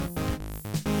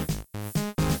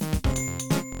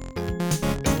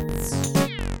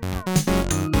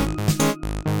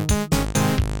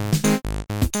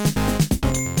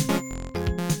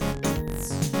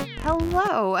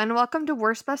and welcome to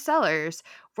Worst Bestsellers,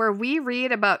 where we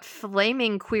read about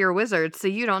flaming queer wizards so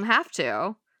you don't have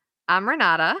to. I'm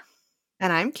Renata.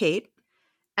 And I'm Kate.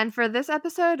 And for this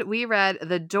episode, we read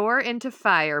The Door into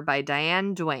Fire by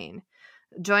Diane Duane.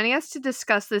 Joining us to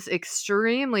discuss this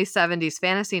extremely 70s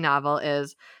fantasy novel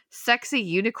is sexy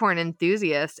unicorn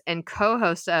enthusiast and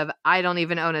co-host of I Don't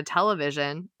Even Own a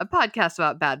Television, a podcast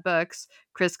about bad books,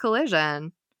 Chris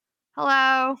Collision.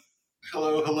 Hello.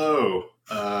 Hello.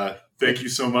 Thank you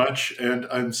so much, and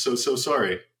I'm so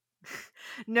sorry.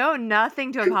 No,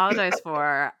 nothing to apologize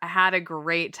for. I had a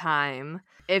great time.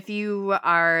 If you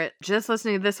are just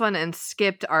listening to this one and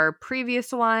skipped our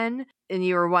previous one, and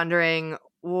you were wondering,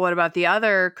 what about the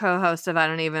other co-host of I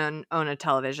Don't Even Own a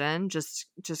Television, just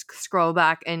scroll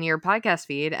back in your podcast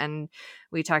feed, and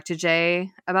we talked to Jay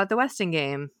about the Weston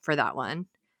game for that one.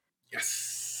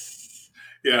 Yes.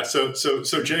 Yeah, so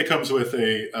Jay comes with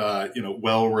a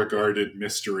well-regarded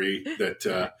mystery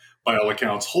that by all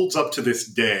accounts holds up to this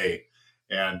day.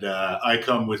 And I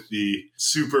come with the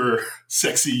super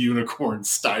sexy unicorn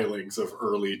stylings of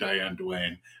early Diane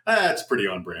Duane. That's pretty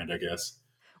on brand, I guess.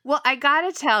 Well, I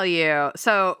gotta tell you,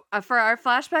 so for our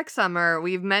flashback summer,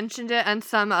 we've mentioned it on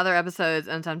some other episodes,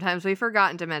 and sometimes we've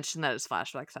forgotten to mention that it's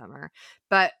flashback summer.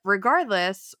 But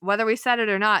regardless, whether we said it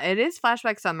or not, it is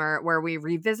flashback summer where we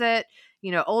revisit,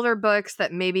 older books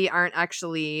that maybe aren't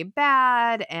actually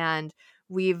bad. And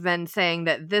we've been saying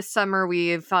that this summer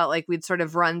we felt like we'd sort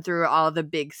of run through all the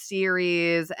big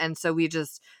series. And so we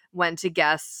just went to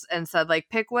guests and said, like,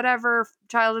 pick whatever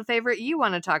childhood favorite you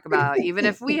want to talk about, even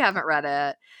if we haven't read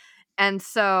it. And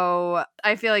so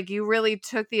I feel like you really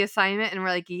took the assignment and were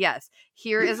like, yes,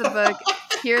 here is a book.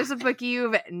 Here's a book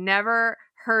you've never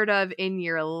heard of in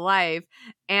your life.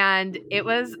 And it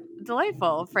was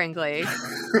delightful, frankly.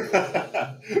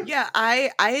 Yeah,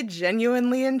 I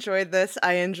genuinely enjoyed this.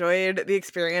 I enjoyed the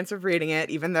experience of reading it,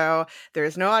 even though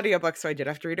there's no audiobook, so I did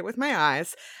have to read it with my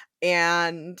eyes.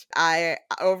 And I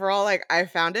overall, I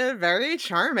found it very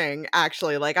charming,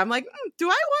 actually. I'm like, do I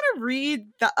want to read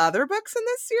the other books in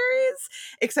this series?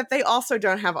 Except they also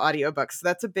don't have audiobooks, so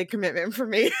that's a big commitment for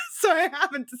me. So I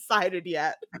haven't decided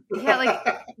yet.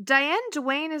 Yeah, Diane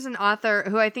Duane is an author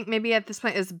who I think maybe at this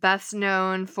point is best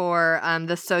known for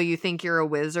the So You Think You're a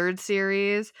Wizard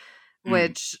series,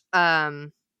 which,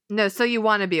 no, So You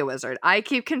Want to Be a Wizard. I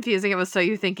keep confusing it with So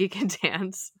You Think You Can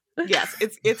Dance. Yes,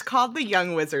 it's called the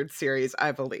Young Wizard series,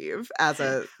 I believe, as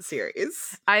a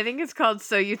series. I think it's called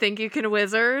So You Think You Can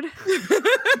Wizard.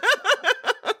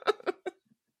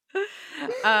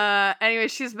 Anyway,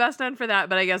 she's best known for that,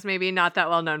 but I guess maybe not that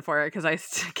well known for it because I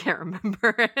still can't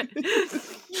remember it.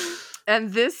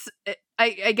 And this,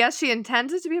 I guess she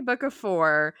intends it to be a book of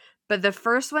 4, but the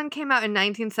first one came out in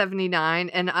 1979,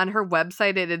 and on her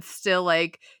website it is still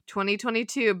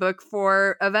 2022, book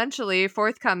 4, eventually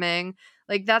forthcoming.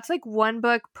 That's one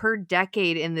book per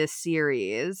decade in this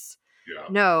series. Yeah.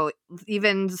 No,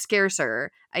 even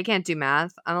scarcer. I can't do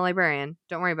math. I'm a librarian.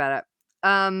 Don't worry about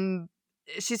it.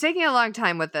 She's taking a long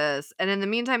time with this. And in the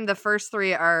meantime, the first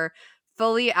 3 are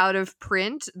fully out of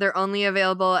print. They're only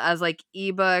available as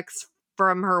ebooks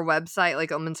from her website,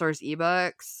 open source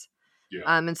ebooks. Yeah.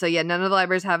 And so, none of the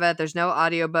libraries have it. There's no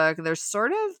audiobook. They're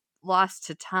sort of lost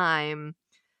to time.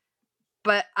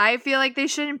 But I feel like they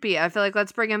shouldn't be. I feel like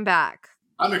let's bring them back.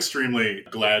 I'm extremely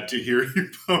glad to hear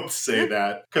you both say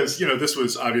that because, this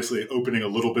was obviously opening a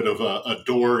little bit of a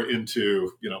door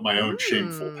into, my own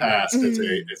shameful past as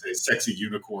a sexy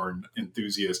unicorn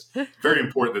enthusiast. Very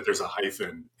important that there's a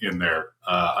hyphen in there.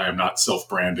 I am not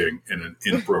self-branding in an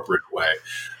inappropriate way.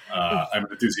 I'm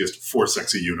an enthusiast for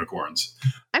sexy unicorns.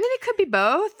 I mean, it could be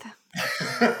both.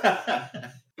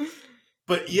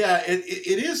 But yeah,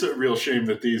 it is a real shame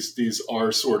that these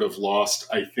are sort of lost,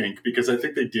 I think, because I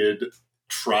think they did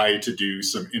try to do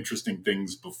some interesting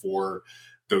things before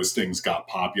those things got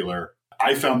popular.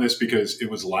 I found this because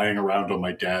it was lying around on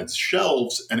my dad's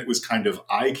shelves and it was kind of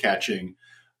eye-catching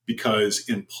because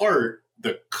in part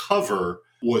the cover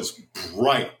was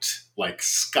bright, like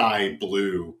sky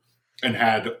blue, and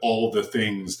had all the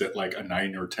things that a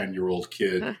 9 or 10-year-old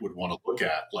kid would want to look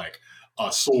at, like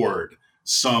a sword,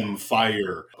 some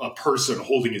fire, a person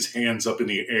holding his hands up in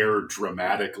the air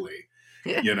dramatically,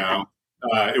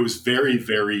 it was very,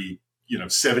 very,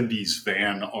 70s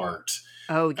van art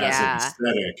as an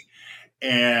aesthetic.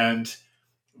 And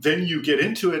then you get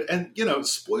into it and,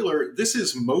 spoiler, this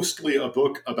is mostly a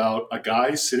book about a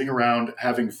guy sitting around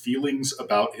having feelings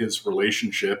about his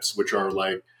relationships, which are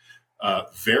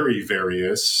very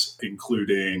various,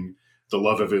 including the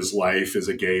love of his life is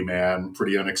a gay man.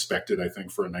 Pretty unexpected, I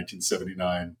think, for a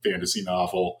 1979 fantasy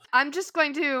novel. I'm just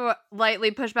going to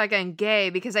lightly push back on gay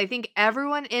because I think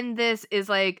everyone in this is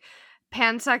like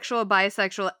pansexual,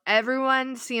 bisexual.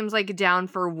 Everyone seems like down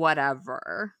for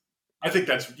whatever. I think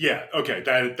that's, yeah, okay.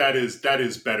 That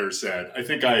is better said. I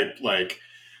think I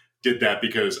did that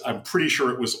because I'm pretty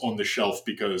sure it was on the shelf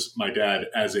because my dad,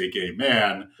 as a gay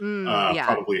man,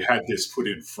 probably had this put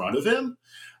in front of him.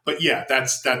 But yeah,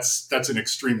 that's an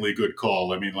extremely good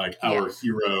call. I mean, our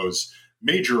hero's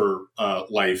major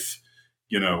life,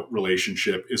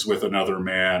 relationship is with another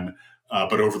man.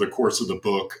 But over the course of the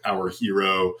book, our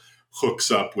hero hooks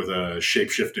up with a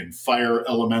shape-shifting fire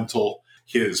elemental.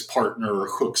 His partner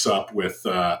hooks up with,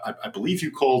 I believe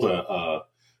you called a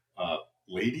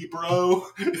lady bro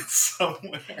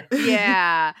somewhere.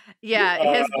 Yeah.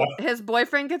 His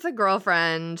boyfriend gets a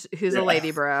girlfriend who's a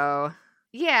lady bro.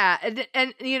 Yeah,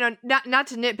 and not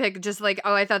to nitpick, just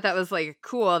I thought that was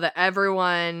cool that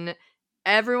everyone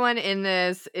in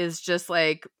this is just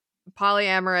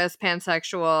polyamorous,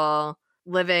 pansexual,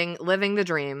 living the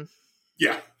dream.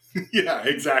 Yeah. Yeah,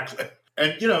 exactly.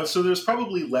 And so there's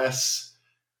probably less,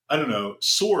 I don't know,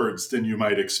 swords than you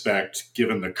might expect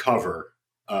given the cover,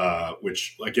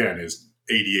 which again is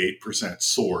 88%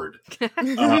 sword.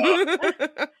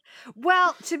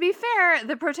 Well, to be fair,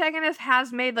 the protagonist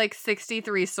has made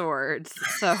 63 swords,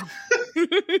 so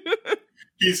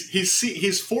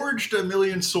he's forged a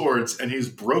million swords and he's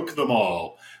broke them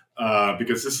all,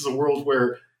 because this is a world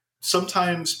where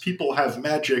sometimes people have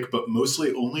magic, but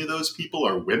mostly only those people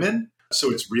are women.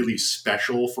 So it's really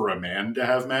special for a man to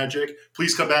have magic.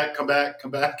 Please come back.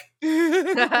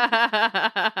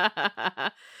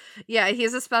 Yeah,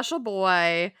 he's a special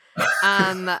boy.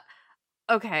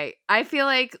 Okay, I feel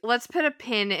like let's put a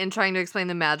pin in trying to explain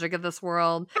the magic of this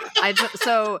world.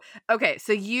 So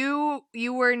you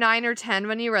were 9 or 10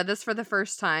 when you read this for the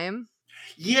first time?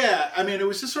 Yeah, I mean, it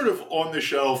was just sort of on the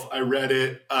shelf. I read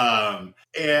it, and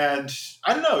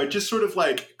I don't know, it just sort of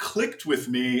clicked with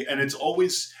me. And it's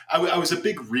always, I was a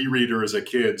big rereader as a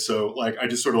kid, so I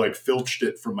just sort of filched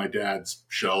it from my dad's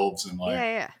shelves and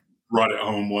brought it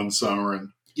home one summer and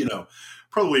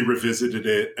probably revisited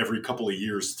it every couple of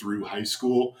years through high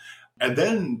school, and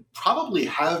then probably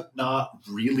have not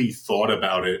really thought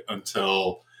about it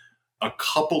until a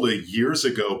couple of years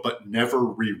ago, but never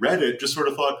reread it. Just sort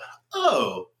of thought,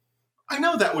 oh, I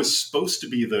know that was supposed to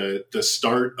be the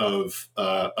start of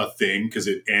a thing because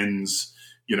it ends,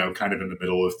 kind of in the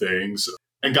middle of things.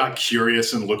 And got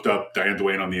curious and looked up Diane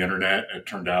Duane on the internet. And it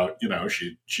turned out,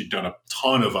 she'd done a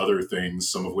ton of other things,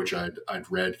 some of which I'd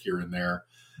read here and there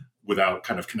without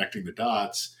kind of connecting the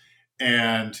dots.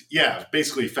 And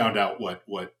basically found out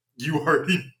what you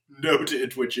already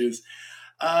noted, which is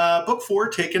book 4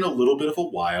 taken a little bit of a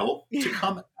while to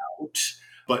come out.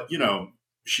 But,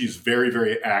 she's very,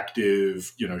 very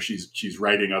active. She's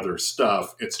writing other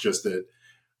stuff. It's just that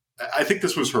I think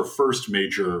this was her first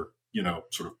major,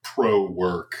 sort of pro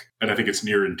work. And I think it's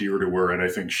near and dear to her. And I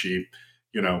think she,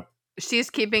 she's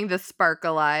keeping the spark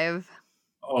alive.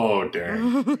 Oh,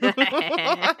 dang.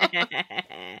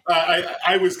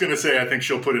 I was going to say, I think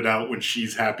she'll put it out when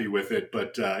she's happy with it.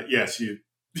 But yes,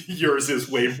 yours is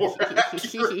way more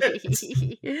accurate.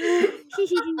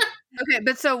 Okay,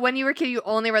 but so when you were a kid, you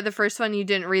only read the first one, you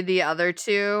didn't read the other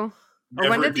two? Or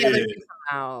when did the other two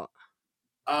come out?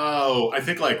 Oh, I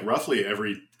think roughly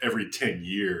every 10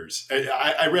 years.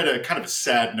 I read a kind of a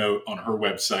sad note on her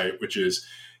website, which is,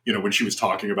 when she was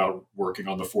talking about working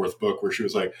on the 4th book, where she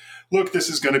was like, look, this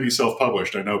is going to be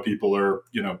self-published. I know people are,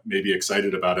 maybe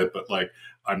excited about it, but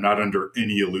I'm not under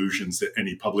any illusions that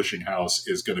any publishing house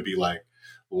is going to be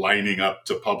lining up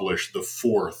to publish the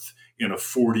 4th in a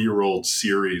 40-year-old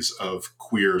series of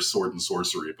queer sword and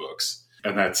sorcery books.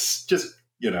 And that's just,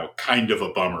 kind of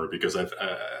a bummer because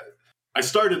I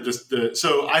started this,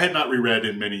 so I had not reread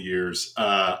in many years.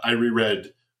 I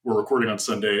reread, we're recording on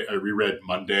Sunday, I reread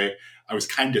Monday. I was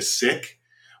kind of sick,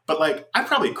 but I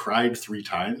probably cried 3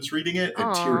 times reading it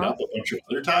and teared up a bunch of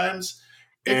other times.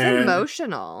 It's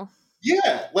emotional.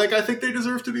 Yeah, I think they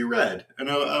deserve to be read, and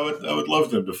I would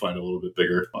love them to find a little bit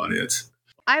bigger audience.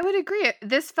 I would agree.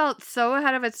 This felt so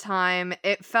ahead of its time.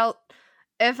 It felt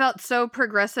so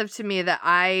progressive to me that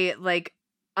I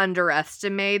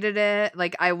underestimated it.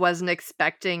 I wasn't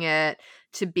expecting it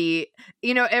to be,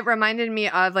 it reminded me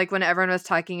of when everyone was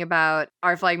talking about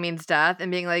Our Flag Means Death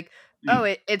and being oh,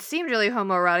 it seemed really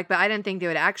homoerotic, but I didn't think they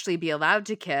would actually be allowed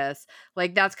to kiss.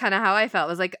 That's kind of how I felt.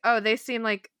 It was oh, they seem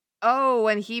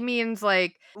when he means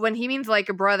a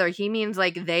brother, he means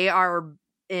they are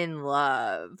in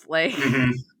love.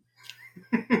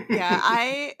 Yeah,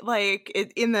 I like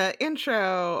it in the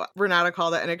intro. Renata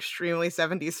called it an extremely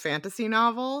 70s fantasy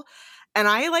novel. And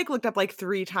I like looked up like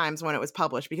 3 times when it was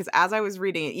published because as I was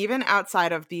reading it, even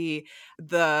outside of the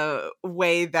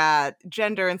way that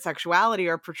gender and sexuality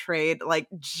are portrayed, like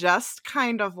just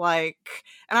kind of like,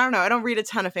 and I don't know, I don't read a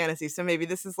ton of fantasy, so maybe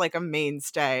this is like a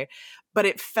mainstay, but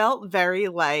it felt very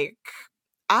like,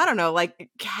 I don't know, like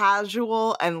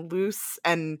casual and loose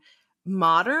and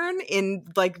modern in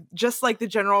like just like the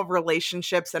general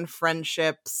relationships and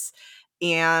friendships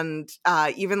and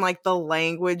even like the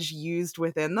language used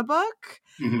within the book.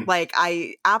 Mhm. Like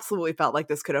I absolutely felt like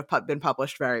this could have been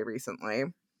published very recently.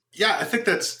 Yeah, I think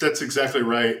that's exactly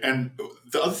right. And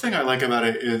the other thing I like about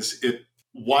it is it,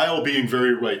 while being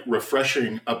very like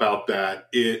refreshing about that,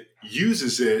 it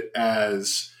uses it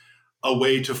as a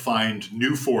way to find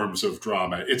new forms of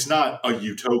drama. It's not a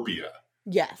utopia,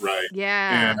 Yes. right?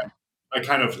 Yeah. And I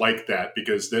kind of like that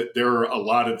because there are a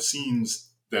lot of scenes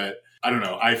that, I don't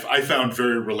know, I found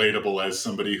very relatable as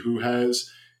somebody who has,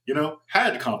 you know,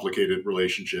 had complicated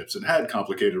relationships and had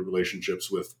complicated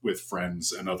relationships with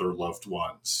friends and other loved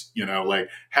ones. You know, like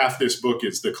half this book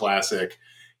is the classic,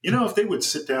 you know, if they would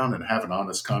sit down and have an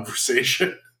honest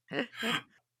conversation,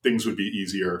 things would be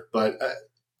easier. But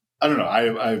I don't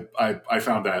know. I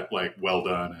found that like well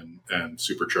done and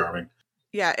super charming.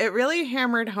 Yeah, it really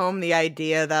hammered home the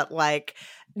idea that, like,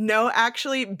 no,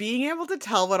 actually, being able to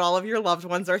tell what all of your loved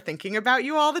ones are thinking about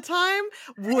you all the time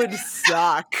would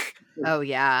suck. Oh,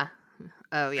 yeah.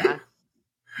 Oh, yeah.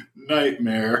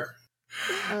 Nightmare.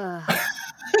 Ugh.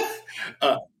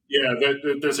 Yeah,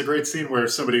 there's a great scene where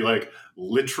somebody like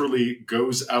literally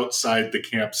goes outside the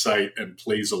campsite and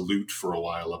plays a lute for a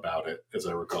while about it, as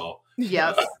I recall.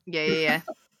 Yep. Yeah.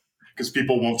 Because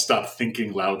people won't stop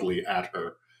thinking loudly at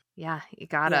her. Yeah, you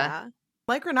gotta. Yeah.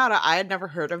 Like Renata, I had never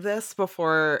heard of this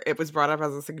before it was brought up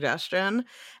as a suggestion.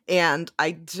 And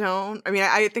I think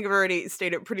I've already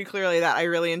stated pretty clearly that I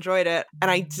really enjoyed it. And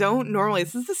I don't normally,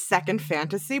 this is the second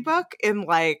fantasy book in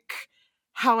like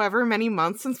however many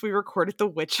months since we recorded The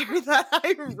Witcher that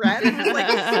I read. And I was like,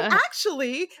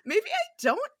 actually, maybe I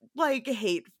don't like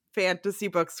hate fantasy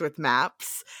books with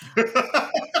maps.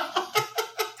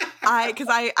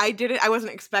 I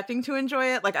wasn't expecting to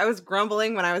enjoy it. Like I was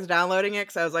grumbling when I was downloading it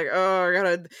because I was like,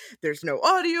 oh, there's no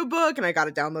audiobook and I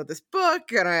gotta download this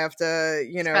book and I have to,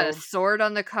 It's got a sword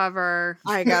on the cover.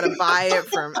 I gotta buy it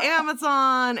from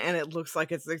Amazon and it looks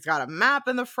like it's got a map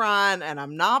in the front and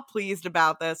I'm not pleased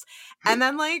about this. And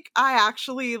then like I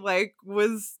actually like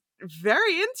was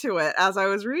very into it as I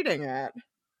was reading it.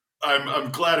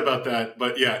 I'm glad about that.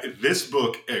 But yeah, this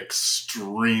book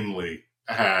extremely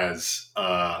has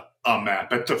a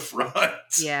map at the front.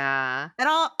 Yeah. And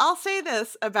I'll say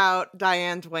this about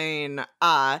Diane Duane.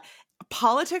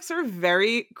 Politics are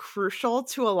very crucial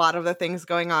to a lot of the things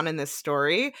going on in this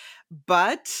story,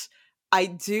 but I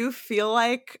do feel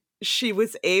like she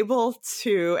was able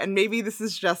to, and maybe this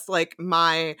is just like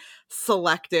my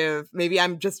selective, maybe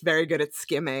I'm just very good at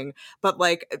skimming, but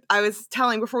like I was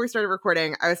telling before we started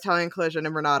recording, I was telling Collision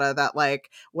and Renata that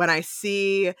like when I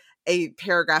see a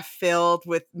paragraph filled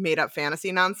with made up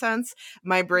fantasy nonsense,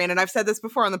 my brain, and I've said this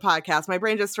before on the podcast, my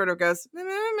brain just sort of goes meh,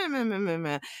 meh, meh, meh, meh,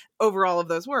 meh, over all of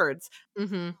those words.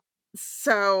 Mm-hmm.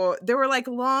 So there were like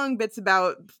long bits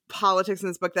about politics in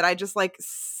this book that I just like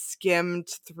skimmed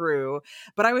through,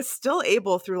 but I was still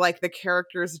able through like the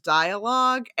characters'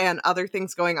 dialogue and other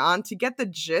things going on to get the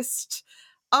gist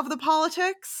of the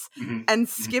politics. Mhm. And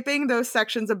skipping those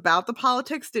sections about the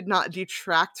politics did not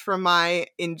detract from my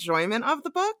enjoyment of the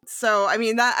book. So I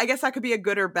mean, that I guess that could be a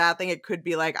good or bad thing. It could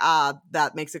be like,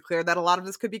 that makes it clear that a lot of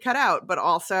this could be cut out, but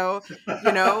also,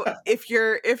 you know, if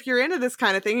you're into this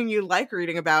kind of thing and you like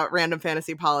reading about random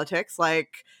fantasy politics,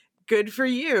 like good for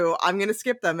you. I'm going to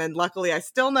skip them, and luckily I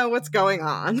still know what's going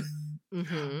on.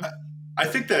 Mm-hmm. I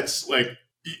think that's like,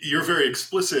 you're very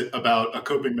explicit about a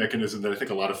coping mechanism that I think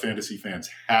a lot of fantasy fans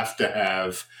have to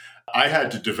have. I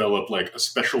had to develop like a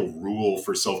special rule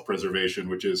for self-preservation,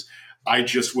 which is I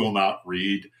just will not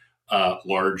read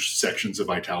large sections of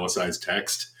italicized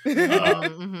text.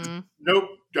 Mm-hmm. Nope,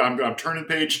 I'm turning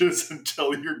pages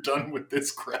until you're done with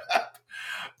this crap.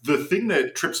 The thing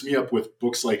that trips me up with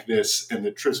books like this, and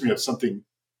that trips me up something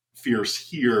fierce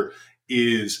here,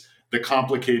 is the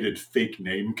complicated fake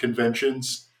name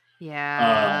conventions.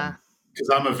 Yeah. Because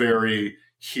I'm a very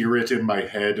hear it in my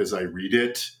head as I read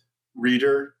it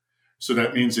reader. So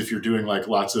that means if you're doing like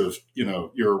lots of, you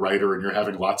know, you're a writer and you're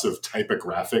having lots of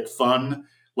typographic fun,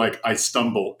 like I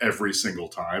stumble every single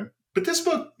time. But this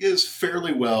book is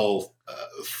fairly well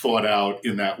thought out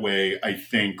in that way, I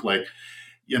think. Like,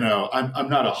 I'm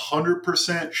not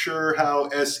 100% sure how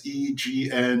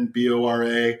Segnbora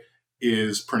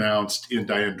is pronounced in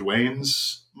Diane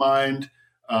Duane's mind,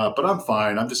 but I'm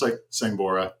fine. I'm just like,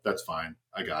 Sengbora, that's fine.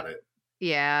 I got it.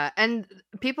 Yeah, and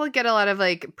people get a lot of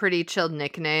like pretty chilled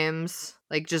nicknames,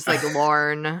 like just like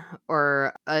Lorne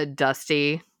or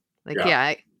Dusty. Like,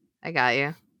 yeah, I got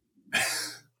you.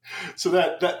 So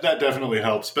that definitely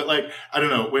helps. But like, I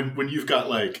don't know, when you've got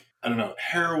like, I don't know,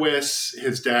 Hairwis,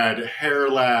 his dad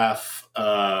Hairlaugh,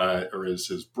 or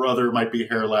his brother might be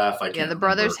Hairlaugh. I can't remember.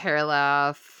 Brother's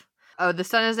Hairlaugh. Oh, the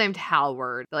son is named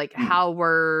Halward. Like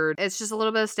Halward. It's just a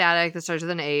little bit of static that starts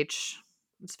with an H.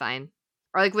 It's fine.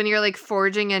 Or like when you're like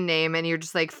forging a name and you're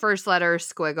just like first letter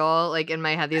squiggle. Like in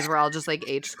my head, these were all just like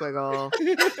H squiggle.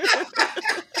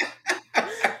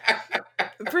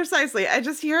 Precisely. I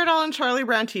just hear it all in Charlie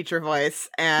Brown teacher voice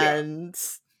and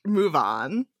move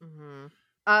on. Mm-hmm.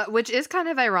 Which is kind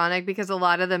of ironic because a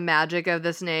lot of the magic of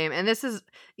this name, and this is,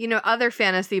 other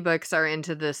fantasy books are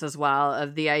into this as well,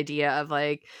 of the idea of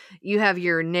like, you have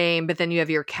your name, but then you have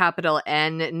your capital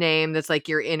N name that's like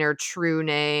your inner true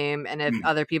name. And if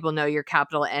other people know your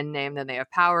capital N name, then they have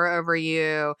power over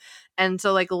you. And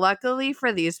so like, luckily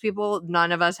for these people,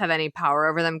 none of us have any power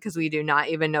over them because we do not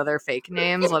even know their fake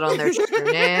names, let alone their true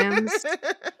names.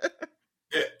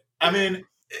 I mean...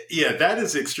 Yeah, that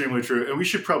is extremely true. And we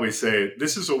should probably say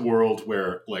this is a world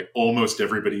where like almost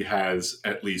everybody has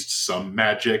at least some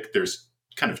magic. There's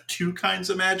kind of two kinds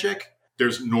of magic.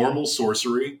 There's normal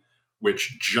sorcery,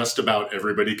 which just about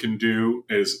everybody can do.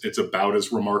 It's about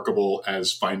as remarkable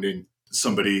as finding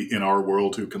somebody in our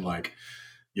world who can like,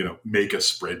 make a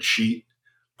spreadsheet.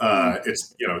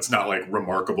 It's not like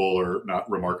remarkable or not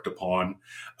remarked upon.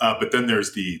 But then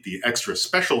there's the extra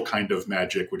special kind of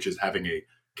magic, which is having a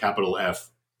capital F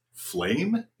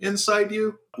flame inside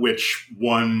you, which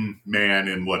one man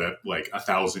in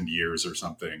 1,000 years or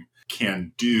something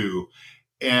can do.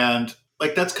 And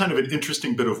like, that's kind of an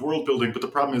interesting bit of world building. But the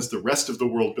problem is the rest of the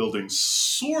world building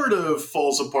sort of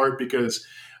falls apart because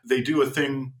they do a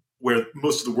thing where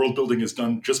most of the world building is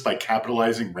done just by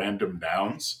capitalizing random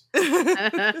nouns. And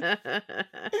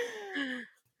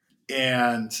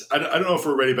I don't know if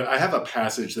we're ready, but I have a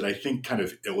passage that I think kind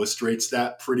of illustrates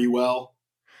that pretty well.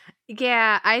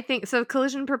 Yeah, I think so.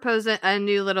 Collision proposed a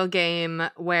new little game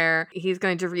where he's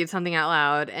going to read something out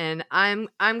loud, and I'm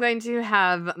going to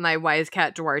have my wise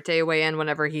cat Duarte weigh in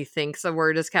whenever he thinks a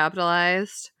word is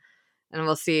capitalized, and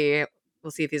we'll see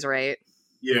if he's right.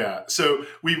 Yeah. So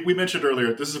we mentioned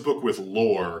earlier this is a book with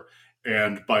lore,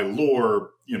 and by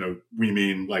lore, we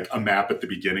mean like a map at the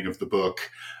beginning of the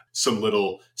book, some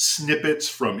little snippets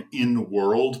from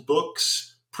in-world books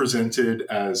presented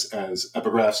as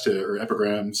epigraphs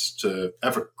to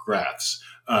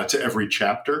every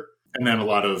chapter, and then a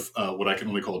lot of what I can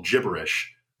only call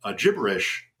gibberish.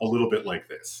 Gibberish, a little bit like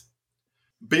this.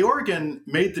 Beorgan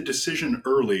made the decision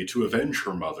early to avenge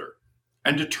her mother,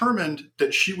 and determined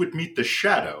that she would meet the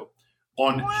Shadow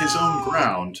on his own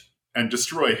ground and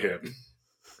destroy him.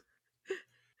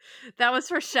 That was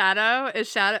for Shadow? Is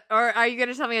Shadow, or are you going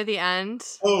to tell me at the end?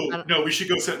 Oh, no, we should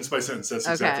go sentence by sentence. That's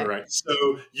exactly right.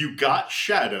 So you got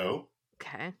Shadow.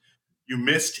 Okay. You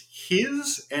missed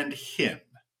his and him.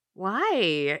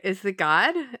 Why? Is this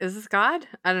God?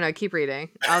 I don't know. Keep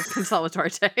reading. I'll consult with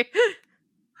Duarte.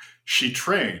 She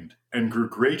trained and grew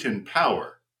great in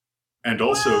power and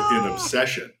also in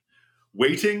obsession,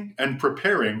 waiting and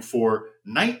preparing for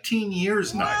 19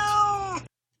 years' night.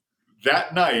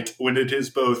 That night when it is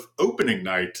both opening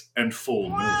night and full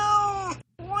moon.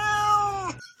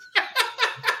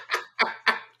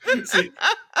 See,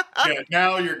 yeah,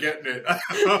 now you're getting it.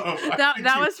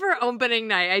 That was for opening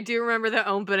night. I do remember the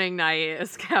opening night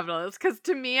is capitalist because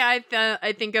to me, I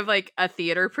think of like a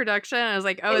theater production. I was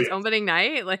like, it's opening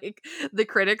night. Like the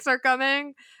critics are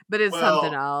coming, but it's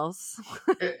something else.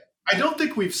 I don't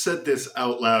think we've said this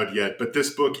out loud yet, but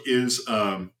this book is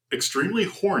extremely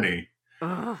horny.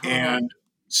 Uh-huh. And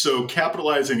so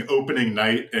capitalizing opening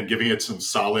night and giving it some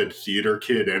solid theater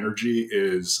kid energy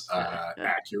is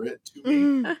accurate to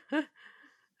me.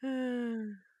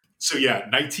 So yeah,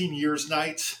 19 years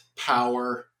night,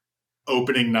 power,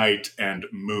 opening night, and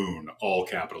moon all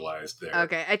capitalized there.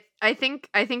 Okay, I think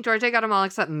Duarte got them all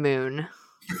except moon.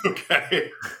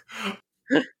 Okay.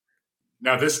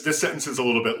 Now this sentence is a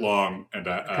little bit long, and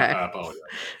I apologize.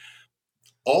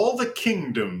 All the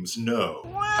kingdoms know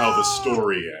how the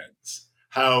story ends.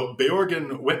 How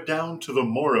Beorgan went down to the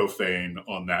Morrophane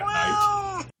on that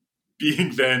night,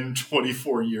 being then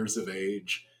 24 years of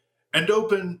age, and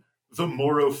opened the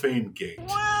Morrophane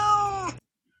Gate.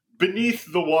 Beneath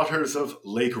the waters of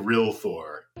Lake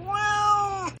Rilthor.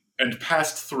 and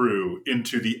passed through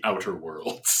into the outer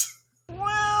worlds.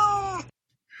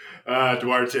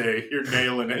 Duarte, you're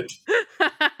nailing it.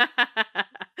 I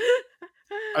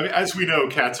mean, as we know,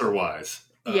 cats are wise.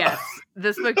 Yes,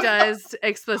 this book does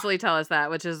explicitly tell us that,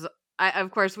 which is,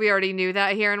 of course, we already knew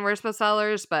that here in Worst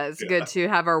Bestsellers, but it's good to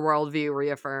have our worldview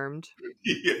reaffirmed.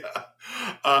 Yeah.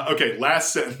 Okay,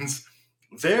 last sentence.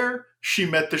 There she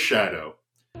met the shadow,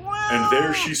 and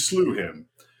there she slew him.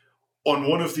 On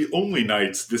one of the only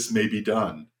nights this may be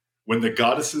done, when the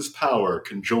goddess's power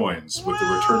conjoins with the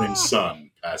returning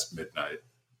sun past midnight.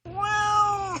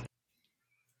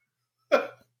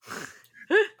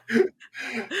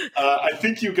 I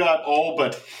think you got all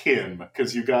but him,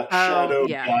 because you got shadow,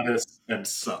 goddess, and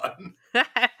sun.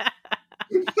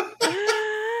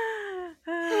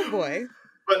 Oh boy.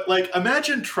 But, like,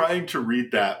 imagine trying to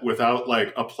read that without,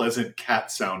 like, a pleasant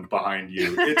cat sound behind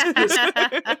you. It's just...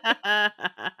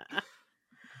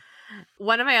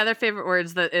 One of my other favorite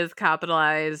words that is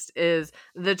capitalized is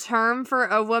the term for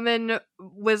a woman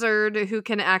wizard who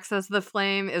can access the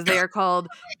flame is they are called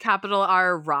capital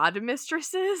R rod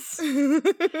mistresses.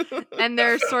 And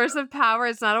their source of power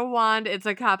is not a wand, it's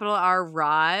a capital R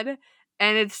rod.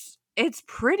 And it's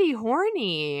pretty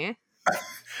horny.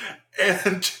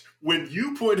 And when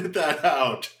you pointed that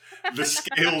out, the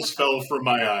scales fell from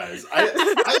my eyes.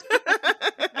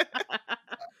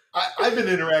 I've been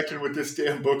interacting with this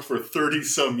damn book for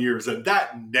 30-some years, and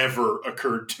that never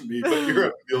occurred to me, but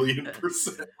you're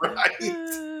 1,000,000%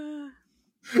 right.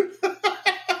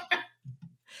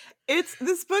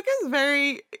 This book is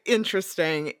very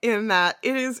interesting in that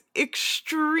it is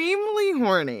extremely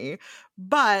horny,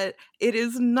 but it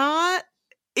is not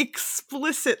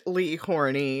explicitly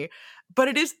horny, but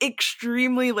it is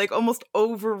extremely, like, almost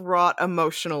overwrought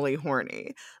emotionally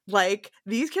horny. Like,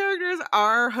 these characters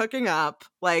are hooking up,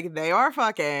 like, they are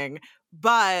fucking,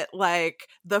 but, like,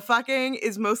 the fucking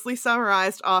is mostly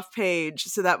summarized off page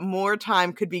so that more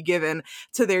time could be given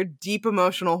to their deep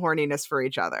emotional horniness for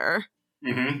each other.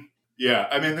 Mm-hmm. Yeah,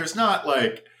 I mean, there's not,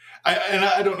 like,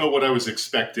 I don't know what I was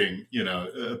expecting, you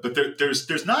know, but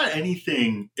there's not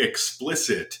anything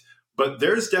explicit. But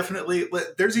there's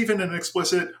even an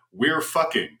explicit "we're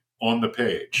fucking" on the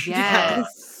page.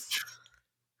 Yes.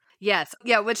 Yes.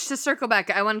 Yeah, which, to circle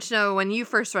back, I wanted to know when you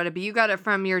first read it, but you got it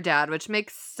from your dad, which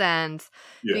makes sense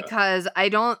because I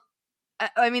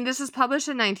mean, this was published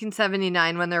in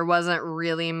 1979 when there wasn't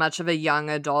really much of a young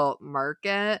adult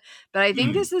market, but I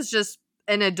think this is just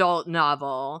an adult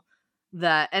novel.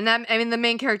 I mean, the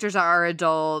main characters are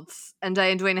adults, and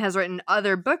Diane Duane has written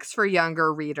other books for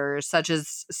younger readers, such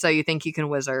as So You Think You Can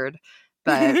Wizard.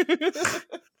 But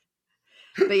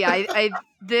yeah,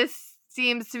 this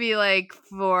seems to be like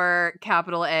for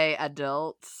capital A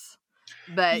adults.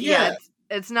 But yeah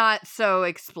it's not so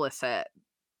explicit.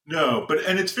 No,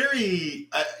 and it's very,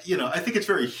 I think it's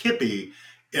very hippie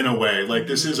in a way. Like,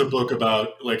 this is a book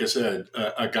about, like I said,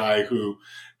 a guy who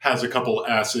has a couple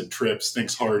acid trips,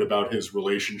 thinks hard about his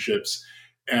relationships,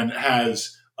 and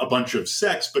has a bunch of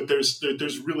sex. But there's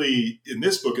really, in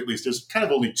this book at least, there's kind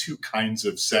of only two kinds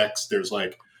of sex. There's,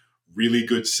 like, really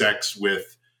good sex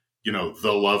with, you know,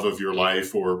 the love of your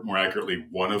life, or more accurately,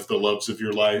 one of the loves of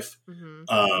your life.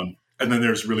 Mm-hmm. And then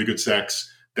there's really good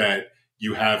sex that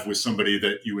you have with somebody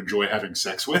that you enjoy having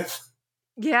sex with.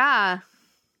 Yeah.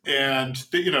 And,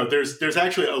 there's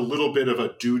actually a little bit of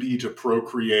a duty to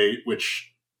procreate, which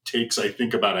takes, I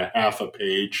think, about a half a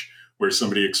page, where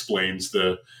somebody explains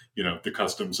the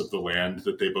customs of the land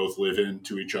that they both live in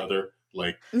to each other.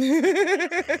 Like,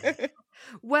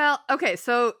 well, okay,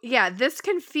 so yeah, this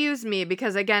confused me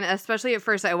because, again, especially at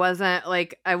first, I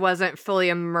wasn't fully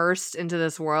immersed into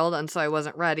this world, and so I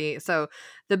wasn't ready. So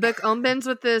the book opens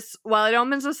with this. Well, it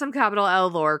opens with some capital L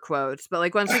lore quotes, but,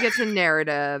 like, once we get to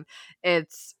narrative,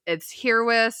 it's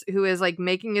Hyrwis who is, like,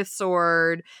 making a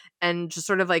sword and just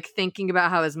sort of, like, thinking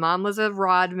about how his mom was a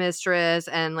rod mistress,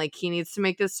 and, like, he needs to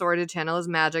make this sword to channel his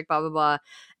magic, blah blah blah.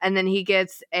 And then he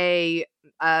gets a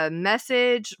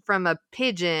message from a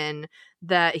pigeon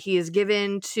that he is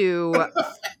given to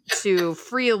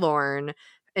Freelorn.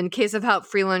 In case of help,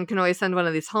 Freelorn can always send one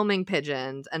of these homing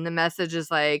pigeons. And the message is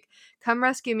like, come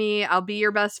rescue me, I'll be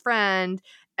your best friend.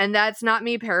 And that's not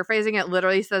me paraphrasing. It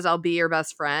literally says, I'll be your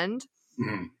best friend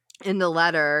in the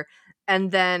letter.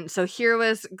 And then, so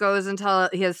Hyrwis goes and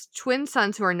he has twin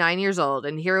sons who are 9 years old,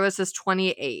 and Hyrwis is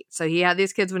 28. So he had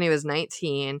these kids when he was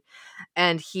 19.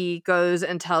 And he goes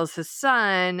and tells his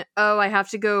son, oh, I have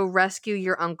to go rescue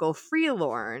your uncle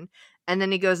Freelorn. And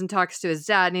then he goes and talks to his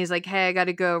dad, and he's like, hey, I got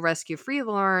to go rescue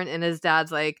Freelorn. And his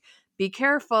dad's like, be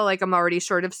careful, like I'm already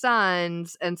short of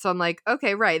sons. And so I'm like,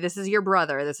 okay, right, this is your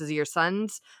brother, this is your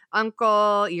son's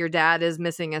uncle, your dad is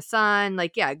missing a son,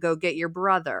 like, yeah, go get your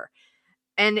brother.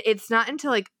 And it's not until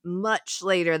like much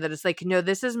later that it's like, no,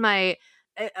 this is my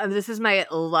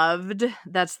loved,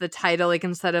 that's the title, like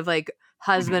instead of like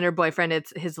husband or boyfriend,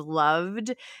 it's his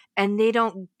loved. And they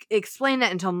don't explain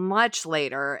that until much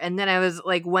later. And then I was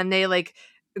like, when they like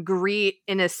greet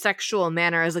in a sexual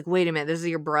manner, I was like, wait a minute, this is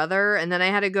your brother? And then I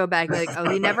had to go back and be like, oh,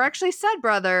 he never actually said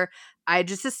brother. I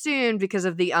just assumed because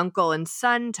of the uncle and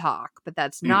son talk, but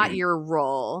that's not your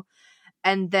role.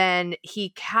 And then he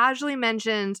casually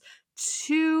mentions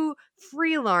to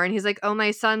Freelorn, he's like, oh,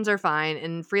 my sons are fine.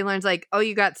 And Freelorn's like, oh,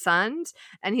 you got sons?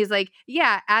 And he's like,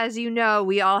 yeah, as you know,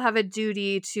 we all have a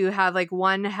duty to have like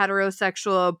one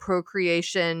heterosexual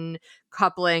procreation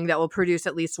coupling that will produce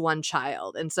at least one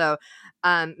child. And so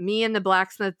me and the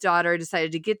blacksmith daughter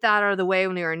decided to get that out of the way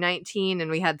when we were 19 and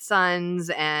we had sons,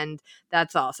 and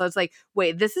that's all. So it's like,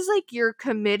 wait, this is like your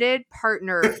committed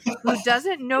partner who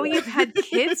doesn't know you've had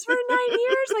kids for 9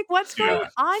 years? Like, what's going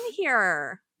on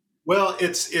here? Well,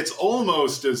 it's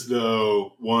almost as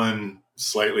though one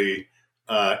slightly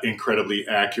incredibly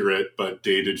accurate but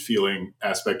dated feeling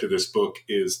aspect of this book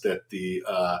is that the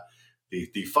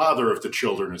father of the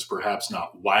children is perhaps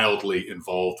not wildly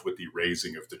involved with the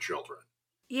raising of the children.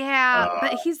 Yeah,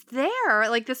 but he's there.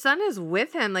 Like the son is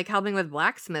with him, like helping with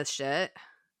blacksmith shit.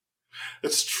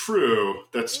 That's true.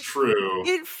 That's true.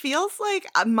 It feels like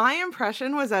my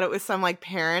impression was that it was some like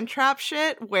Parent Trap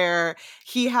shit where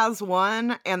he has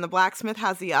one and the blacksmith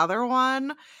has the other one.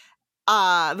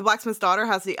 The blacksmith's daughter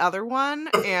has the other one,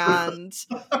 and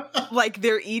like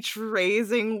they're each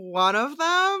raising one of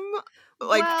them,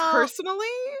 like personally.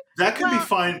 That could be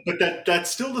fine, but that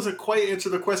still doesn't quite answer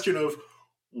the question of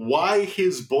why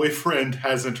his boyfriend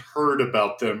hasn't heard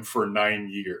about them for 9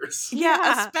 years.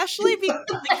 Yeah, especially because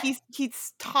like, he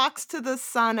talks to the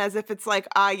son as if it's like,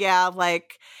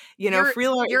 like, you know,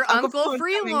 Freelorn, your Uncle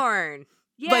Freelorn.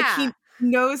 Yeah. Like he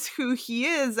knows who he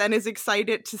is and is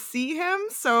excited to see him.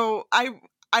 So I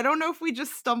don't know if we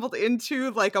just stumbled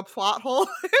into like a plot hole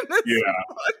in this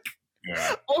book.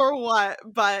 Yeah. Or what,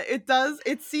 but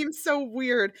it seems so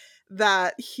weird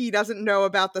that he doesn't know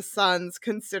about the sons,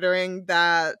 considering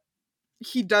that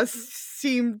he does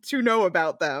seem to know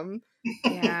about them.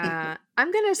 Yeah.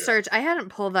 I'm gonna search. I hadn't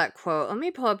pulled that quote. Let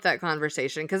me pull up that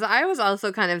conversation, because I was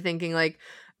also kind of thinking like,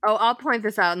 oh, I'll point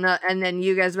this out, and then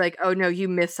you guys were like, oh no, you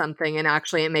missed something, and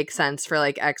actually it makes sense for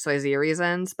like XYZ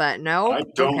reasons, but no. I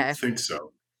don't think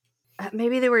so.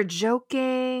 Maybe they were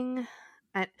joking.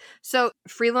 So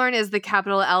Freelorn is the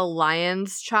capital L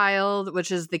Lion's child,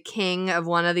 which is the king of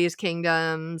one of these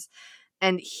kingdoms.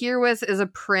 And Hirwis is a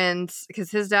prince because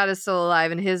his dad is still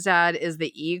alive, and his dad is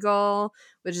the eagle,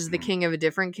 which is the king of a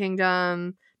different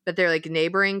kingdom. But they're like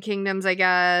neighboring kingdoms, I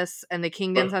guess. And the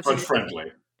kingdoms have to be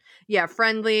friendly. Yeah,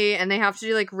 friendly. And they have to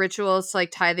do like rituals to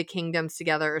like tie the kingdoms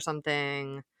together or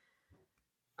something.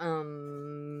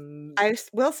 I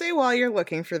will say while you're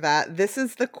looking for that, this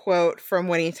is the quote from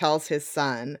when he tells his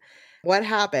son, "What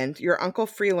happened? Your Uncle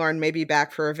Freelorn may be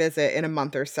back for a visit in a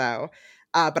month or so,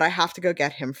 but I have to go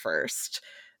get him first."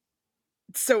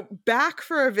 So back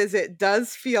for a visit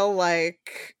does feel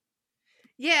like...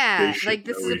 Yeah, like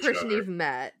this is a person you've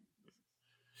met.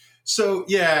 So,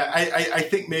 yeah, I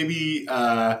think maybe...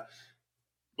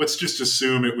 let's just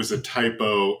assume it was a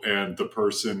typo and the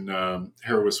person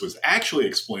Hirwis was actually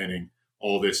explaining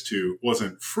all this to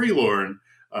wasn't Freelorn,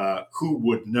 who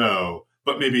would know,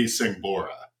 but maybe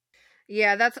Singbora.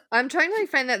 Yeah, I'm trying to like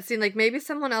find that scene. Like maybe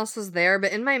someone else was there,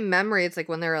 but in my memory, it's like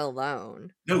when they're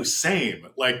alone. No, same.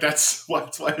 Like that's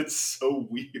why it's so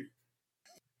weird.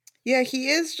 Yeah, he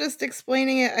is just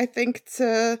explaining it, I think,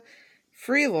 to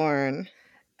Freelorn.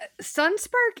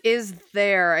 Sunspark is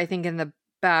there, I think, in the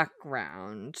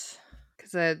background,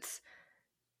 because it's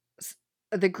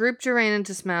the group Durain and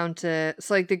dismounted.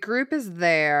 So like the group is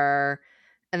there,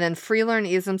 and then Freelorn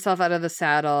eases himself out of the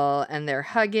saddle, and they're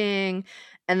hugging.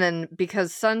 And then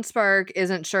because Sunspark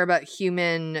isn't sure about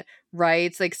human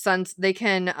rights, like they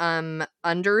can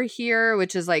underhear,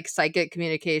 which is like psychic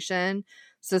communication.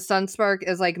 So Sunspark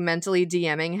is like mentally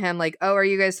DMing him like, "Oh, are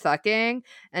you guys fucking?"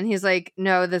 And he's like,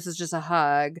 "No, this is just a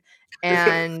hug."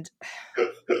 And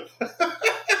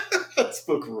that's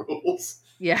book rules.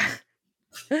 Yeah.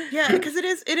 Yeah, because it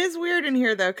is weird in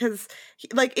here though, because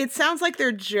like it sounds like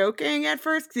they're joking at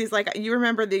first, because he's like, "You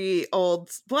remember the old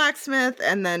blacksmith?"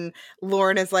 And then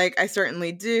Lauren is like, "I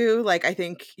certainly do. Like, I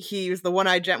think he was the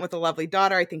one-eyed gent with a lovely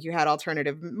daughter. I think you had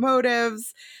alternative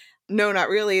motives." No, not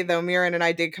really, though Mirren and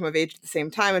I did come of age at the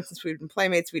same time, and since we'd been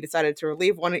playmates, we decided to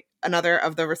relieve one another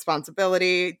of the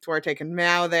responsibility. Duarte and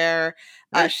Mao there.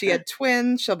 She had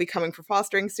twins. She'll be coming for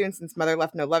fostering soon since mother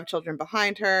left no love children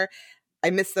behind her. I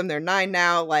miss them. They're 9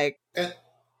 now.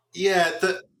 Yeah,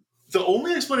 the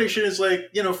only explanation is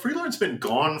Freelorn's been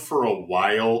gone for a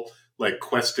while,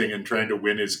 questing and trying to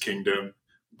win his kingdom.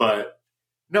 But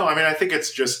no, I mean, I think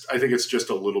it's just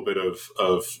a little bit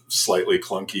of slightly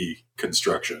clunky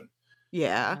construction.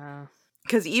 Yeah.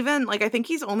 Because even, I think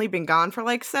he's only been gone for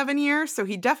 7 years, so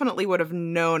he definitely would have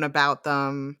known about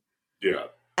them. Yeah.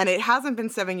 And it hasn't been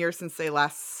 7 years since they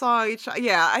last saw each other.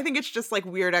 Yeah, I think it's just,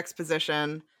 weird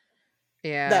exposition.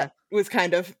 Yeah. That was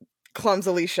kind of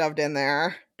clumsily shoved in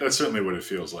there. That's certainly what it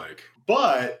feels like.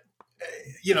 But,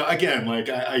 again,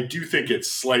 I do think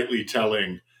it's slightly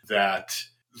telling that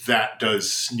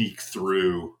does sneak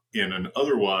through in an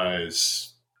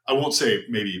otherwise, I won't say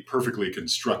maybe perfectly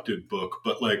constructed book,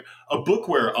 but a book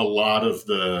where a lot of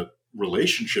the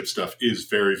relationship stuff is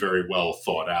very, very well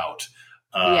thought out.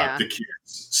 The kids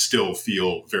still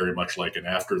feel very much like an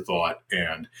afterthought.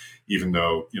 And even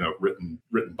though, written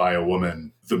by a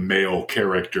woman, the male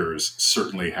characters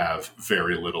certainly have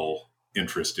very little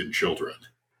interest in children.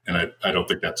 And I don't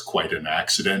think that's quite an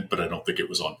accident, but I don't think it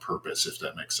was on purpose, if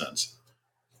that makes sense.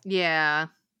 Yeah.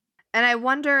 And I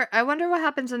wonder what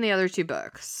happens in the other 2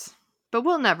 books. But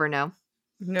we'll never know.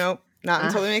 Nope. Not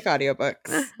until we make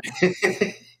audiobooks.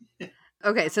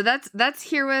 Okay, so that's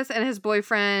Herewith and his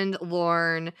boyfriend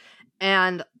Lorne,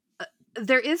 and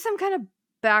there is some kind of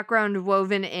background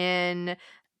woven in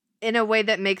a way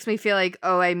that makes me feel like,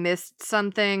 oh, I missed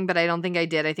something, but I don't think I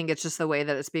did. I think it's just the way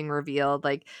that it's being revealed,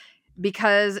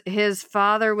 because his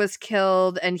father was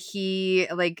killed and he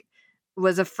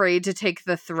was afraid to take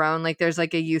the throne. There's a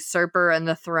usurper in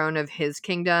the throne of his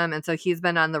kingdom, and so he's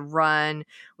been on the run,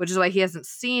 which is why he hasn't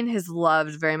seen his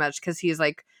loved very much, because he's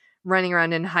running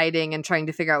around and hiding and trying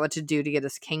to figure out what to do to get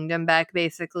his kingdom back,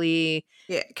 basically.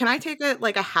 Yeah. Can I take it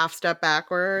a half step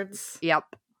backwards? Yep.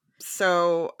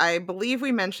 So I believe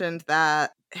we mentioned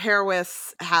that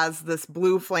Herewith has this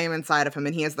blue flame inside of him,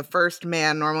 and he is the first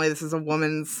man. Normally this is a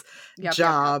woman's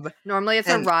job. Yep. Normally it's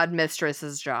a rod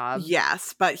mistress's job.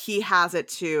 Yes, but he has it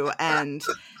too.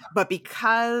 But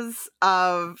because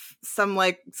of some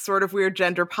sort of weird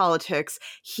gender politics,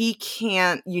 he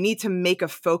can't, you need to make a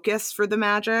focus for the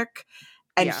magic.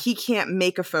 And he can't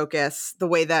make a focus the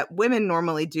way that women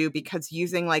normally do, because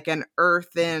using an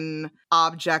earthen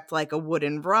object like a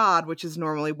wooden rod, which is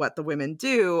normally what the women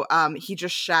do, he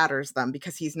just shatters them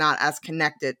because he's not as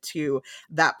connected to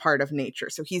that part of nature.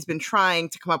 So he's been trying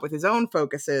to come up with his own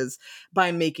focuses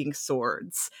by making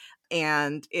swords.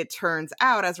 And it turns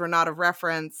out, as Renata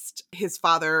referenced, his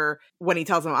father, when he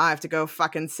tells him, I have to go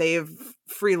fucking save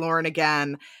Freelorn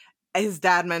again, his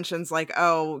dad mentions I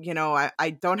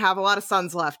don't have a lot of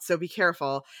sons left, so be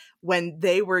careful. When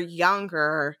they were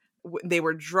younger, they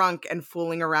were drunk and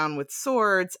fooling around with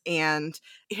swords, and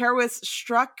Herewith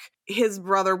struck his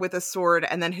brother with a sword,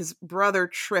 and then his brother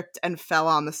tripped and fell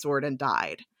on the sword and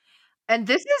died. And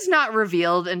this is not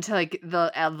revealed until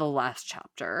the last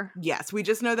chapter. Yes, we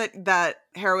just know that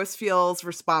Herewith feels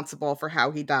responsible for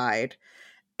how he died,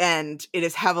 and it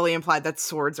is heavily implied that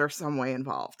swords are some way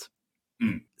involved.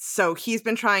 So he's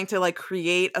been trying to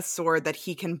create a sword that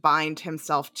he can bind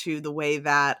himself to the way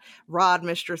that rod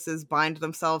mistresses bind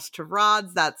themselves to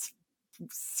rods. That's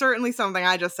certainly something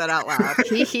I just said out loud.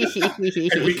 And we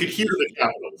could hear the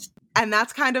capitals. And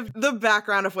that's kind of the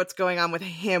background of what's going on with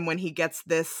him when he gets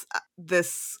this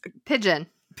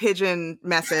pigeon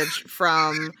message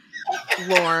from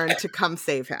Lorne to come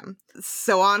save him.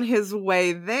 So on his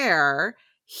way there,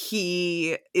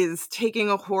 he is taking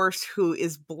a horse who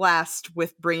is blessed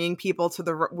with bringing people to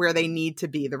where they need to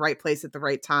be, the right place at the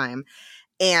right time.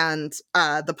 And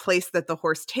the place that the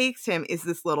horse takes him is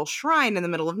this little shrine in the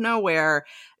middle of nowhere,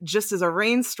 just as a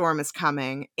rainstorm is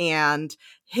coming. And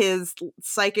his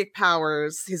psychic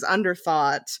powers, his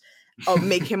underthought,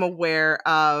 make him aware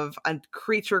of a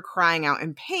creature crying out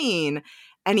in pain.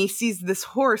 And he sees this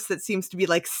horse that seems to be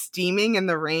steaming in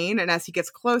the rain. And as he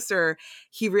gets closer,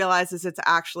 he realizes it's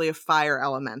actually a fire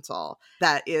elemental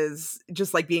that is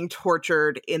just being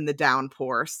tortured in the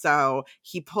downpour. So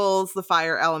he pulls the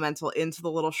fire elemental into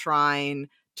the little shrine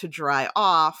to dry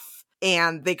off.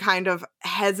 And they kind of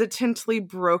hesitantly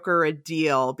broker a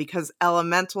deal because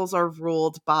elementals are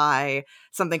ruled by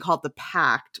something called the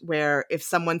Pact, where if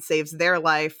someone saves their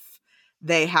life,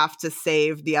 they have to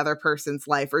save the other person's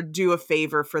life or do a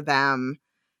favor for them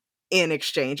in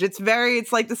exchange. It's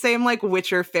the same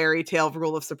Witcher fairy tale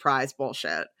rule of surprise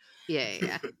bullshit.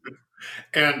 Yeah.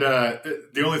 And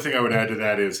the only thing I would add to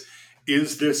that is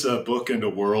Is this a book and a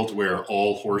world where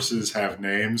all horses have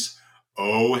names?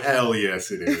 Oh, hell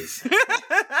yes, it is.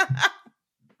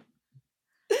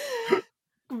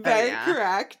 Very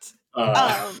correct.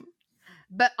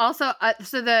 But also,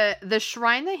 so the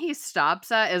shrine that he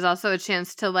stops at is also a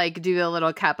chance to like do a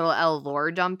little capital L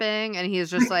lore dumping, and he's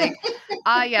just like,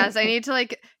 yes, I need to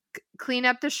like clean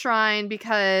up the shrine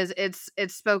because it's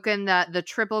spoken that the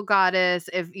triple goddess,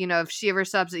 if she ever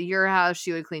stops at your house,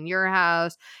 she would clean your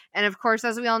house. And of course,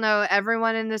 as we all know,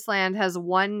 everyone in this land has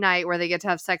one night where they get to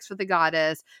have sex with the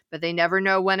goddess, but they never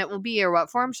know when it will be or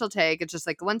what form she'll take. It's just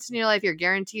like once in your life, you're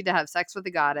guaranteed to have sex with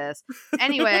the goddess.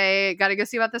 Anyway, got to go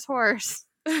see about this horse.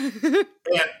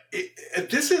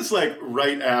 This is like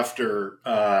right after,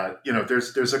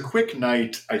 there's a quick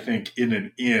night, I think, in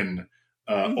an inn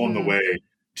on the way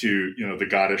to, the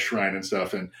goddess shrine and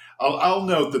stuff. And I'll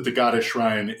note that the goddess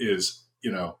shrine is,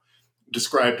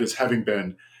 described as having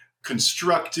been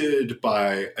constructed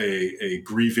by a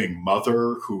grieving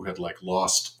mother who had like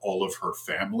lost all of her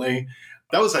family.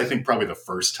 That was, I think, probably the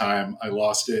first time I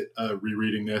lost it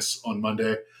rereading this on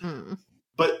Monday.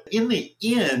 But in the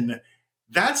inn,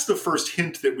 that's the first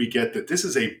hint that we get that this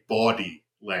is a bawdy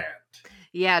land.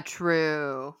 Yeah,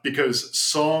 true. Because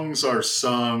songs are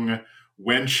sung,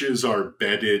 wenches are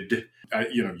bedded,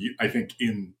 I think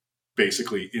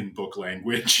basically in book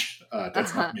language.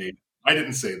 That's not me. I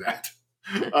didn't say that.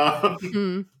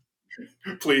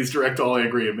 Please direct all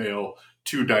angry mail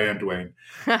to Diane Duane.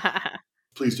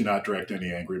 Please do not direct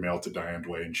any angry mail to Diane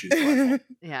Duane. She's my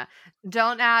Yeah.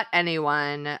 Don't at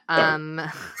anyone.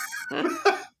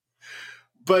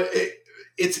 But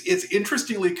it's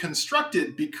interestingly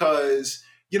constructed because,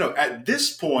 at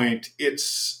this point,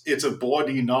 it's a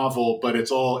bawdy novel, but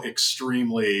it's all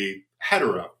extremely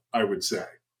hetero, I would say.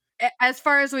 As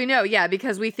far as we know, yeah,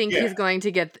 because we think he's going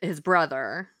to get his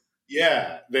brother.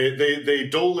 Yeah, they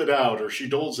dole it out, or she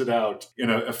doles it out in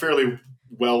a fairly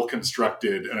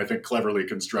well-constructed and I think cleverly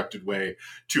constructed way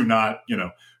to not,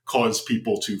 cause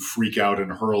people to freak out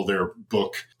and hurl their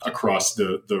book across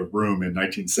the room in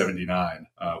 1979,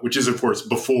 which is, of course,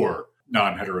 before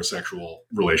non-heterosexual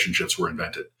relationships were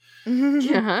invented.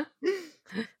 Yeah.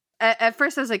 At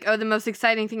first, I was like, the most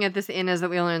exciting thing at this inn is that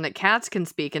we learn that cats can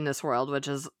speak in this world, which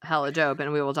is hella dope,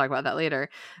 and we will talk about that later.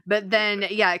 But then,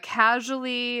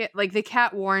 casually, like, the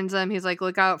cat warns him. He's like,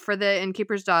 look out for the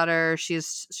innkeeper's daughter.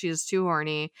 She's too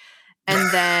horny.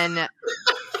 And then...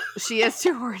 She is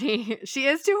too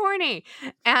horny.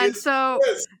 And so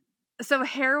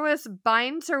Harris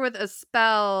binds her with a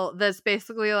spell that's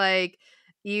basically like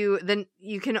you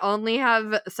can only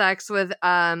have sex with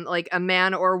like a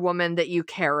man or woman that you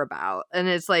care about. And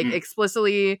it's like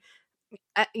explicitly,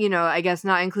 I guess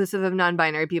not inclusive of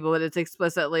non-binary people, but it's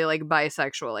explicitly like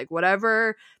bisexual. Like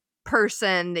whatever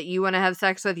person that you want to have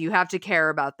sex with, you have to care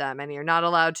about them, and you're not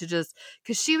allowed to just,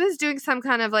 because she was doing some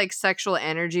kind of like sexual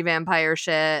energy vampire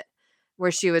shit where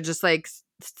she would just like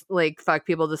fuck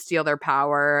people to steal their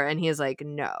power, and he's like,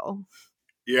 no.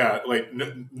 Yeah, like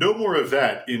no more of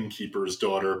that, innkeeper's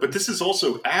daughter. But this is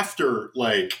also after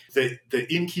like the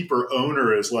innkeeper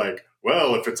owner is like,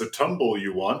 well, if it's a tumble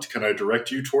you want, can I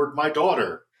direct you toward my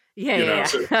daughter? Yeah.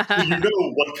 So you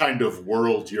know what kind of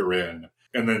world you're in.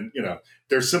 And then,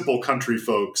 they're simple country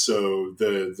folk, so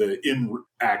the in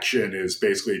action is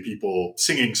basically people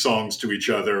singing songs to each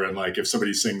other, and like if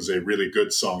somebody sings a really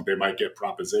good song, they might get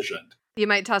propositioned. You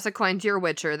might toss a coin to your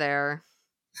witcher there.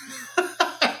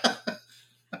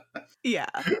 Yeah.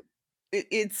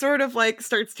 It sort of like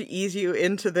starts to ease you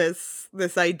into this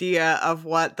idea of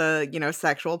what the,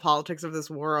 sexual politics of this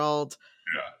world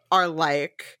are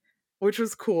like, which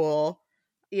was cool.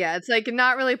 Yeah, it's like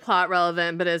not really plot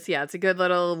relevant, but it's a good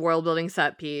little world building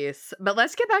set piece. But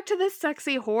let's get back to this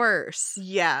sexy horse.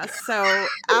 Yeah, so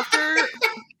after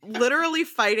literally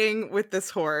fighting with this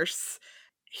horse,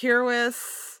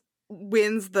 Hyrwis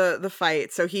wins the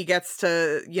fight, so he gets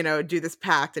to do this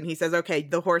pact, and he says, okay,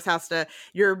 the horse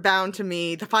you're bound to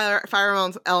me, the fire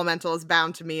elemental is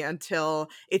bound to me until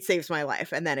it saves my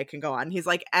life, and then it can go on. He's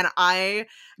like, and I,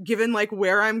 given like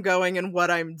where I'm going and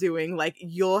what I'm doing, like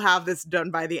you'll have this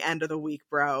done by the end of the week,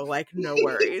 bro, like no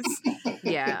worries.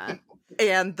 Yeah.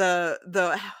 And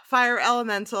the fire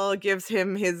elemental gives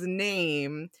him his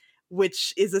name,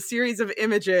 which is a series of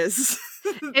images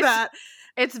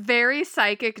It's very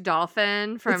Psychic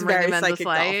Dolphin from Ring of Endless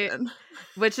Light,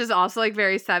 which is also like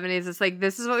very 70s. It's like,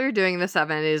 this is what we were doing in the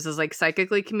 70s, is like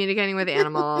psychically communicating with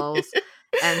animals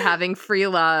and having free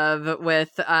love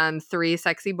with 3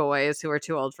 sexy boys who are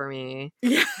too old for me.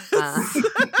 Yes.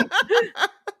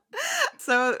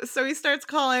 So he starts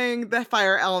calling the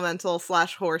fire elemental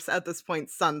 / horse at this point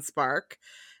Sunspark.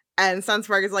 And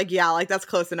Sunspark is like, yeah, like that's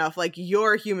close enough. Like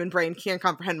your human brain can't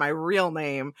comprehend my real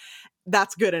name.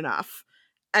 That's good enough.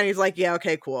 And he's like, yeah,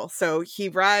 okay, cool. So he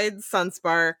rides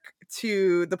Sunspark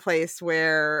to the place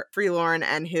where Freelorn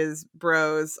and his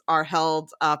bros are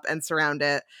held up and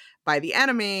surrounded by the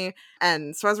enemy.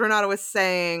 And so as Renata was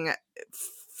saying,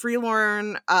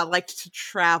 Freelorn liked to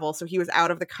travel. So he was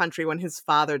out of the country when his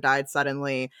father died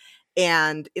suddenly.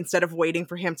 And instead of waiting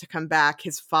for him to come back,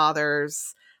 his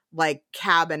father's like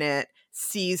cabinet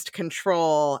seized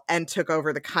control and took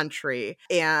over the country.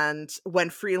 And when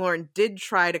Freelorn did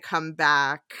try to come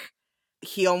back,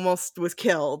 he almost was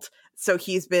killed. So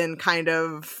he's been kind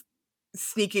of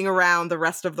sneaking around the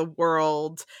rest of the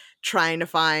world trying to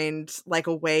find like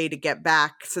a way to get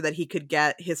back so that he could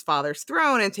get his father's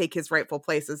throne and take his rightful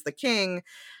place as the king.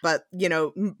 But, you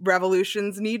know,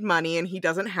 revolutions need money and he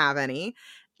doesn't have any.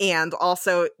 And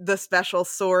also the special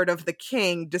sword of the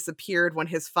king disappeared when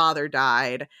his father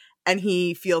died. And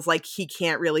he feels like he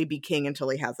can't really be king until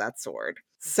he has that sword.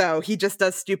 So he just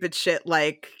does stupid shit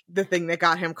like the thing that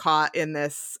got him caught in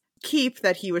this keep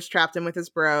that he was trapped in with his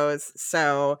bros.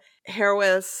 So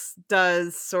Harwis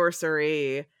does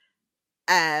sorcery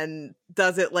and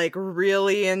does it like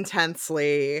really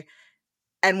intensely.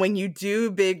 And when you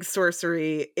do big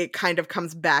sorcery, it kind of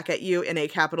comes back at you in a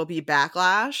capital B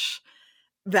backlash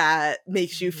that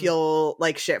makes you feel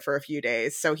like shit for a few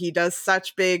days. So he does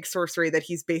such big sorcery that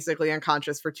he's basically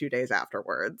unconscious for 2 days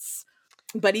afterwards.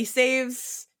 But he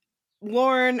saves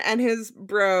Lorne and his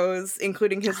bros,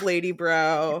 including his lady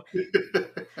bro.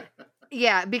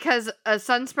 Yeah, because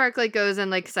Sunspark like goes and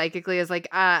like psychically is like,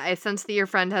 I sense that your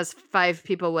friend has 5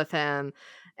 people with him.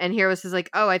 And Heroes is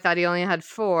like, oh, I thought he only had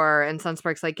 4. And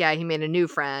Sunspark's like, yeah, he made a new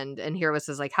friend. And Heroes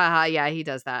is like, haha, yeah, he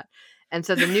does that. And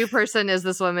so the new person is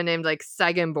this woman named like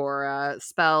Sagambora,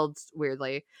 spelled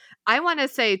weirdly. I want to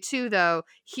say too, though,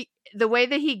 the way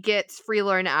that he gets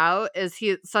Freelorn out is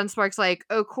Sunspark's like,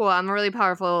 oh, cool, I'm a really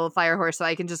powerful fire horse, so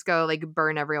I can just go like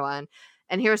burn everyone.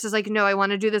 And Heroes is like, no, I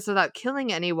want to do this without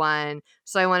killing anyone.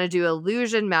 So I want to do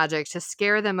illusion magic to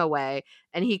scare them away.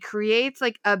 And he creates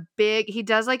like he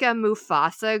does like a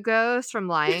Mufasa ghost from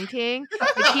Lion King.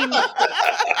 Like he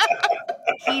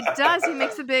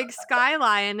makes a big sky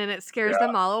lion and it scares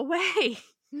them all away.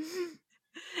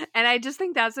 And I just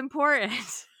think that's important.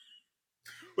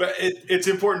 Well, it's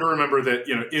important to remember that,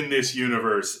 you know, in this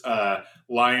universe,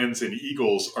 lions and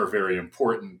eagles are very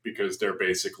important because they're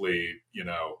basically, you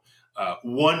know,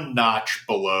 one notch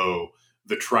below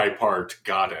the tripart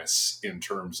goddess in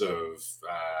terms of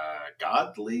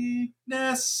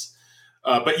godliness.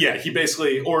 But yeah, he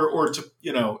basically, or to,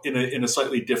 you know, in a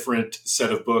slightly different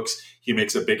set of books, he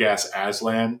makes a big ass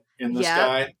Aslan in the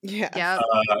sky. Yeah.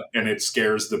 And it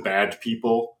scares the bad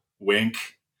people. Wink.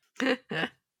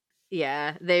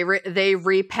 Yeah, they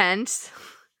repent.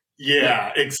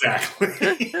 Yeah,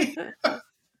 exactly.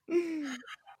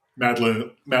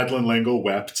 Madeline L'Engle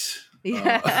wept.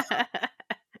 Yeah.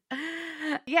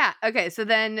 Yeah. Okay. So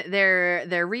then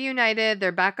they're reunited.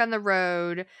 They're back on the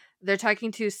road. They're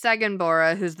talking to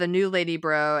Sagambora, who's the new lady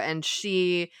bro, and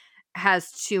she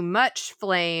has too much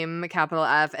flame, capital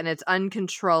F, and it's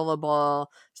uncontrollable.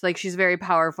 So like she's very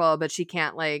powerful, but she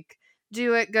can't like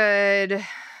do it good.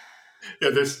 Yeah,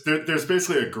 there's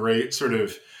basically a great sort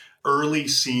of early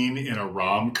scene in a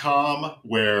rom-com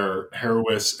where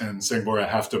Harwis and Sangbora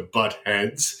have to butt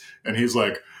heads, and he's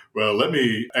like, well, let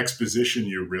me exposition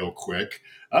you real quick.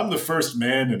 I'm the first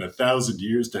man in 1,000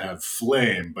 years to have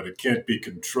flame, but it can't be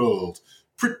controlled.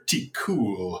 Pretty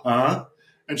cool, huh?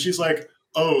 And she's like,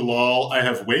 oh, lol, I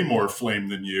have way more flame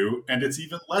than you, and it's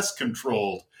even less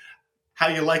controlled. How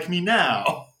you like me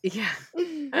now? Yeah.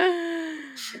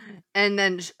 And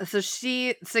then, so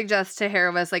she suggests to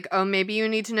Harwis, like, oh, maybe you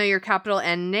need to know your capital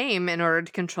N name in order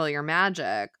to control your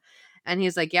magic. And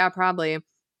he's like, yeah, probably.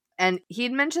 And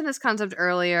he'd mentioned this concept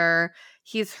earlier.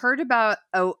 He's heard about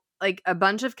a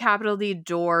bunch of capital D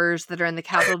doors that are in the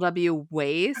capital W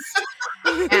waist.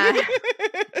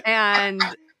 And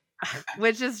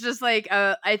which is just like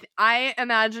I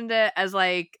imagined it as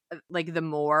like the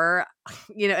moor,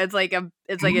 you know, it's like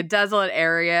a desolate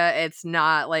area. It's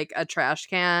not like a trash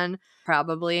can,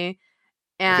 probably.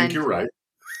 And I think you're right.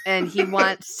 And he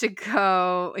wants to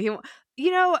go.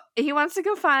 He wants to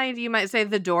go find, you might say,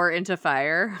 the door into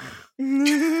fire.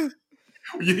 You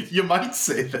might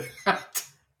say that.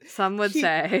 Some would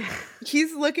say.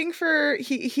 He's looking for,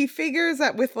 he figures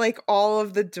that with like all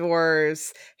of the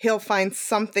doors, he'll find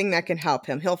something that can help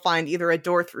him. He'll find either a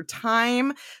door through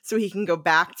time, so he can go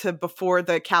back to before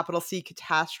the capital C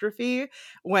catastrophe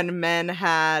when men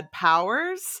had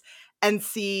powers. and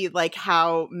see like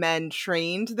how men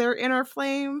trained their inner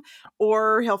flame,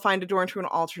 or he'll find a door into an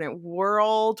alternate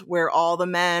world where all the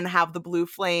men have the blue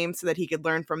flame so that he could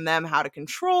learn from them how to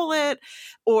control it,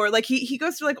 or like he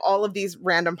goes through like all of these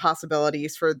random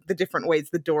possibilities for the different ways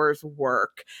the doors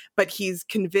work, but he's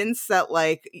convinced that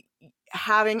like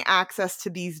having access to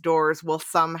these doors will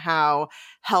somehow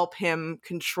help him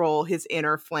control his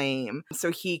inner flame.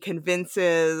 So he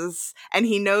convinces, and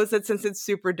he knows that since it's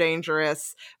super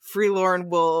dangerous, Freelorn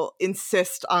will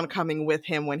insist on coming with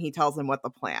him when he tells him what the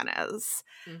plan is.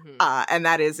 Mm-hmm. And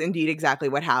that is indeed exactly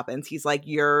what happens. He's like,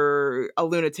 you're a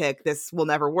lunatic. This will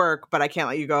never work, but I can't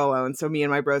let you go alone. So me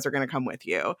and my bros are going to come with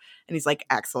you. And he's like,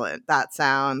 excellent. That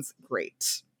sounds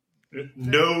great.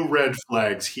 No red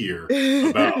flags here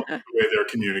about the way they're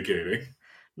communicating.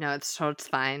 No, it's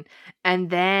fine. And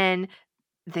then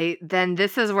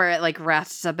this is where it like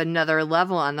ratchets up another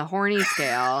level on the horny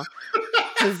scale.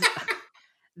 Because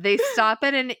they stop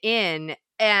at an inn,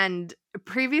 and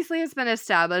previously it's been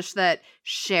established that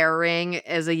sharing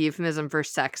is a euphemism for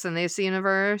sex in this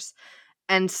universe.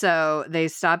 And so they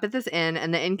stop at this inn,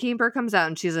 and the innkeeper comes out,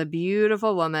 and she's a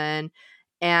beautiful woman.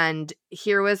 And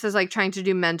Herois is like trying to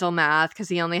do mental math because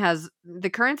he only has,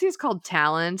 the currency is called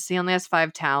talents. He only has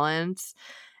 5 talents.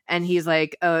 And he's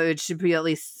like, oh, it should be at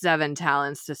least 7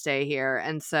 talents to stay here.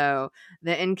 And so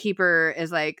the innkeeper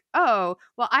is like, oh,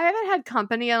 well, I haven't had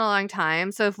company in a long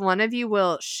time. So if one of you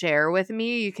will share with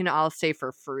me, you can all stay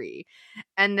for free.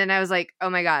 And then I was like, oh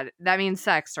my God, that means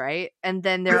sex, right? And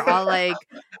then they're all like,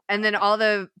 and then all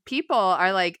the people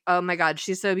are like, oh my God,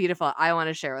 she's so beautiful. I want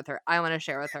to share with her. I want to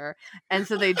share with her. And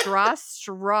so they draw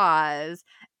straws.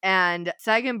 And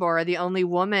Sagambora, the only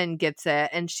woman, gets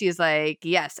it. And she's like,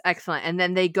 yes, excellent. And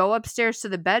then they go upstairs to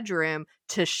the bedroom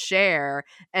to share.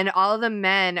 And all the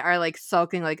men are like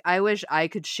sulking, like, I wish I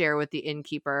could share with the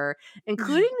innkeeper,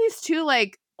 including these 2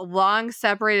 like long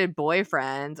separated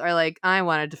boyfriends are like, I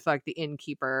wanted to fuck the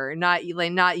innkeeper, not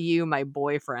you, my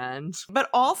boyfriend. But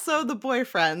also the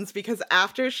boyfriends, because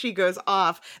after she goes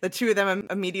off, the 2 of them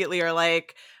immediately are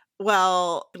like,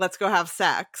 well, let's go have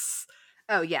sex.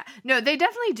 Oh, yeah. No, they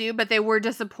definitely do, but they were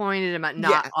disappointed about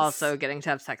not also getting to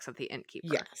have sex with the innkeeper.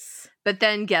 Yes. But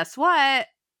then guess what?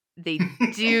 They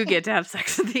do get to have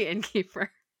sex with the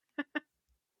innkeeper.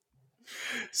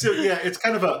 So, yeah, it's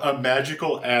kind of a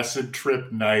magical acid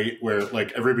trip night where,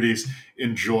 like, everybody's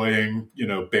enjoying,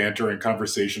 banter and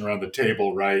conversation around the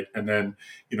table, right? And then,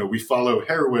 we follow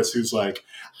Herois, who's like,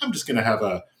 I'm just going to have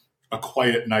a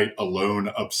quiet night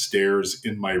alone upstairs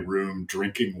in my room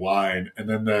drinking wine. And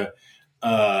then the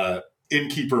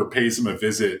innkeeper pays him a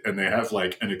visit, and they have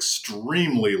like an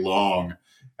extremely long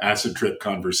acid trip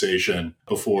conversation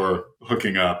before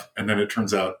hooking up. And then it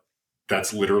turns out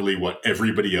that's literally what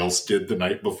everybody else did the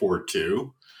night before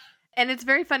too. And it's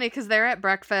very funny because they're at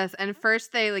breakfast, and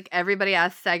first they like everybody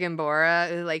asks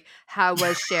Sagambora like, how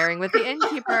was sharing with the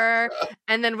innkeeper?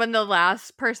 And then when the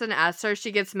last person asks her,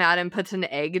 she gets mad and puts an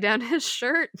egg down his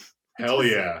shirt. Hell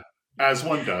yeah. As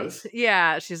one does.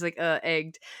 Yeah, she's like,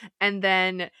 egged. And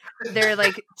then they're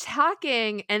like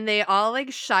talking, and they all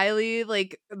like shyly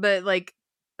but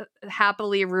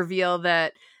happily reveal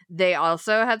that they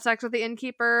also had sex with the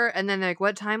innkeeper. And then they're like,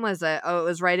 what time was it? Oh, it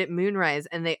was right at moonrise.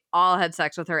 And they all had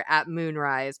sex with her at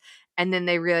moonrise. And then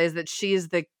they realize that she's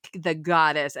the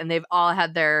goddess, and they've all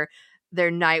had their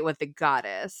night with the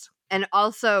goddess. And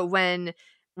also when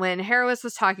Herois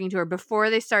was talking to her before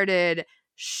they started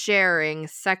sharing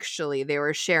sexually, they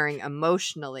were sharing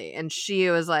emotionally, and she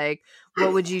was like,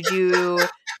 what would you do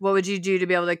to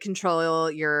be able to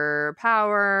control your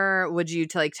power? Would you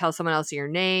to like tell someone else your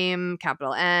name,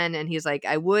 capital N? And he's like,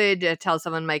 I would tell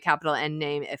someone my capital N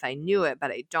name if I knew it,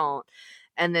 but I don't.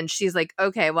 And then she's like,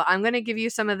 okay, well, I'm going to give you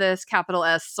some of this capital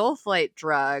S sulfite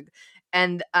drug.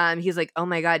 And he's like, oh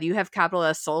my God, you have capital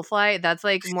S sulfite? That's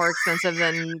like more expensive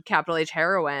than capital H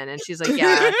heroin. And she's like,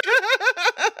 yeah.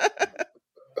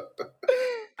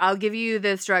 I'll give you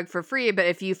this drug for free, but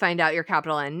if you find out your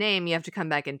capital N name, you have to come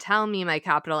back and tell me my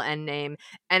capital N name.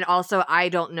 And also, I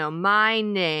don't know my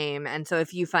name. And so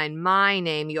if you find my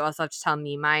name, you also have to tell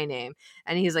me my name.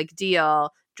 And he's like,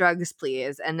 deal, drugs,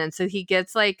 please. And then so he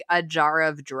gets like a jar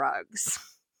of drugs.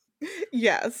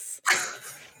 Yes.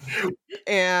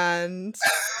 And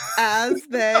as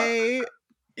they...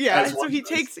 Yeah, so he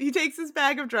takes his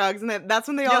bag of drugs, and that's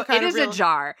when they all kind of... It is a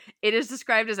jar. It is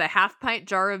described as a half-pint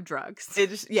jar of drugs.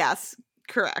 Yes,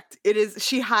 correct. It is.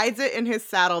 She hides it in his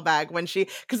saddlebag when she...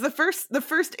 Because the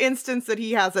first instance that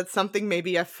he has that something may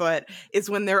be afoot is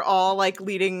when they're all, like,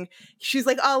 leading... She's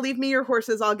like, oh, leave me your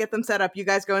horses. I'll get them set up. You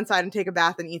guys go inside and take a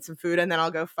bath and eat some food, and then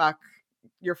I'll go fuck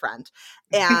your friend.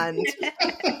 And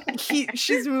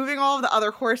she's moving all of the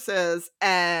other horses,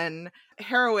 and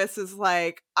Herois is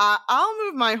like, I'll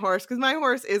move my horse because my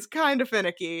horse is kind of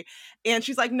finicky. And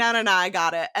she's like, no, I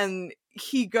got it. And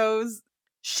he goes.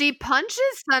 She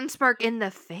punches Sunspark in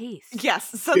the face.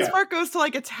 Yes, Sunspark goes to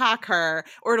like attack her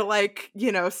or to like,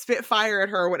 you know, spit fire at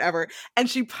her or whatever. And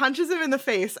she punches him in the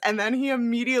face. And then he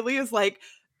immediately is like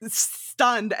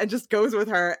stunned and just goes with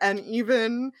her. And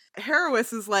even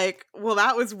Herois is like, well,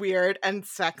 that was weird and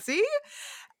sexy.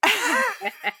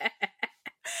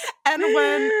 And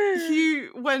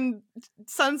when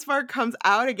Sunspark comes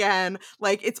out again,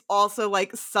 like it's also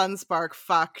like Sunspark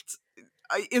fucked.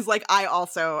 Is like, I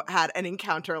also had an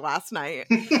encounter last night.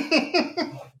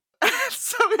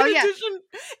 So in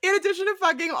addition to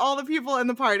fucking all the people in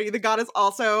the party, the goddess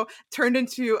also turned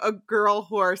into a girl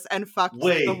horse and fucked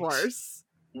the horse.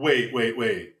 Wait.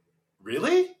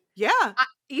 Really? Yeah.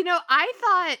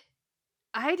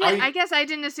 I guess I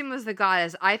didn't assume it was the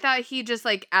goddess. I thought he just,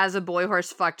 like, as a boy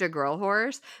horse, fucked a girl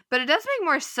horse. But it does make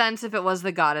more sense if it was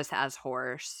the goddess as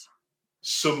horse.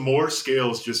 Some more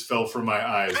scales just fell from my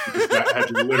eyes because that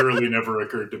had literally never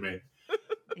occurred to me.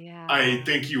 Yeah. I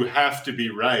think you have to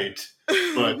be right,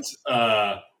 but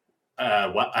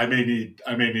I may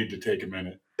need to take a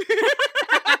minute.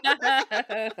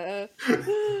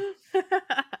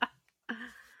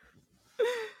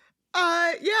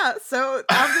 Yeah, so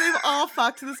after they've all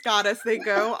fucked this goddess, they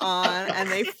go on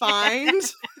and they find,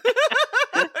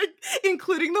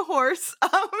 including the horse,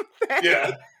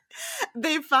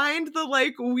 they find the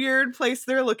like weird place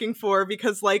they're looking for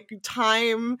because like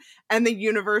time and the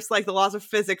universe, like the laws of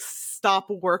physics stop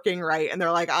working right, and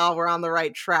they're like, oh, we're on the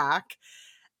right track.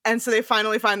 And so they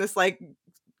finally find this like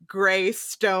gray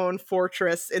stone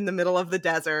fortress in the middle of the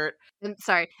desert. In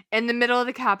the middle of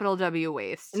the capital W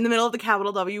waste. In the middle of the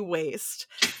capital W waste.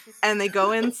 And they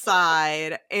go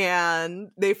inside and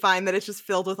they find that it's just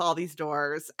filled with all these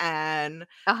doors and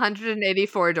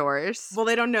 184 doors. Well,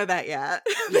 they don't know that yet.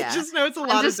 They just know it's a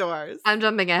lot of doors. I'm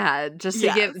jumping ahead just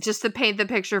to paint the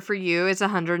picture for you. It's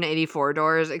 184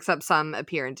 doors, except some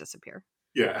appear and disappear.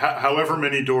 Yeah, however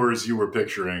many doors you were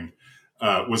picturing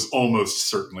was almost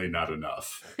certainly not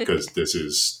enough because this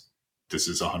is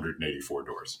 184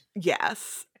 doors.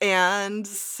 Yes. And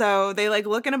so they like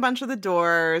look in a bunch of the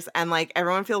doors and like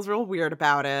everyone feels real weird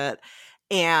about it.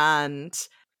 And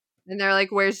they're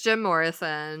like, where's Jim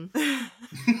Morrison? And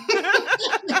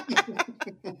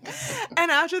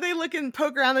after they look and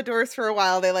poke around the doors for a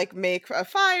while, they like make a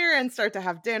fire and start to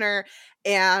have dinner.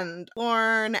 And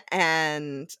Lorne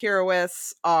and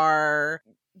Herois are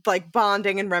like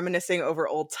bonding and reminiscing over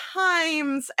old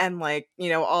times and like, you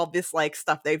know, all this like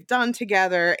stuff they've done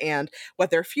together and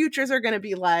what their futures are going to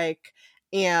be like.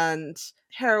 And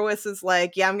Herois is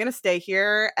like, yeah, I'm going to stay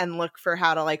here and look for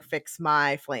how to like fix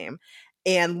my flame.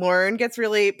 And Lorne gets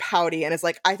really pouty and is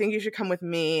like, I think you should come with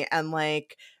me and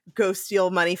like go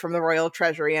steal money from the royal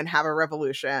treasury and have a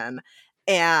revolution.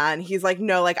 And he's like,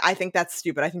 no, like, I think that's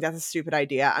stupid. I think that's a stupid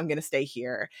idea. I'm going to stay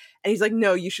here. And he's like,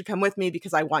 no, you should come with me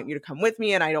because I want you to come with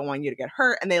me and I don't want you to get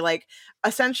hurt. And they like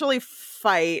essentially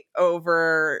fight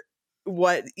over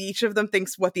what each of them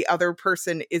thinks what the other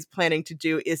person is planning to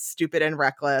do is stupid and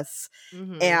reckless.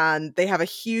 Mm-hmm. And they have a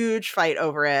huge fight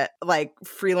over it. Like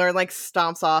Freelorn like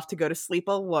stomps off to go to sleep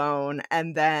alone.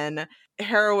 And then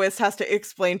Herois has to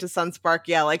explain to Sunspark,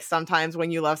 yeah, like sometimes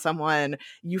when you love someone,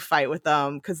 you fight with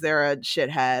them because they're a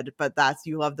shithead, but that's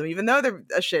you love them even though they're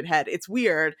a shithead. It's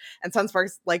weird. And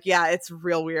Sunspark's like, yeah, it's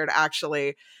real weird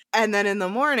actually. And then in the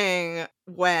morning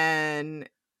when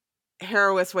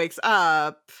Herois wakes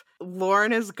up,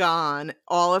 Lorne is gone.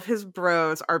 All of his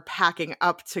bros are packing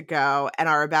up to go and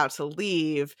are about to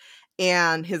leave.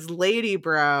 And his lady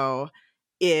bro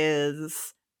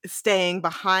is staying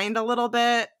behind a little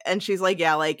bit. And she's like,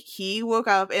 yeah, like he woke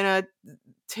up in a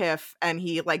tiff and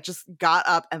he like just got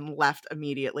up and left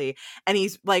immediately. And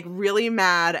he's like really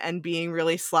mad and being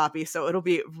really sloppy. So it'll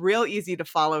be real easy to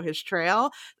follow his trail.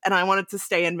 And I wanted to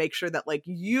stay and make sure that like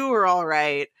you are all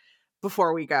right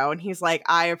before we go. And he's like,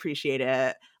 I appreciate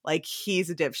it. Like,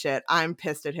 he's a dipshit. I'm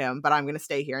pissed at him, but I'm going to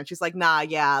stay here. And she's like, nah,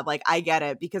 yeah, like, I get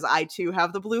it because I too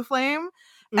have the blue flame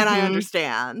and I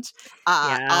understand.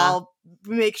 I'll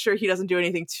make sure he doesn't do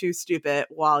anything too stupid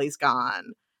while he's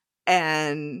gone.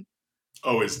 And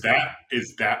oh, is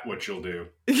that what you'll do?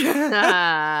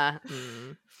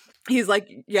 He's like,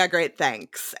 yeah, great,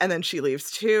 thanks. And then she leaves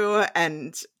too.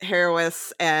 And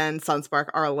Herois and Sunspark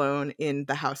are alone in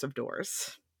the House of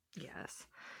Doors. Yes.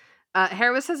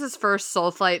 Herois has his first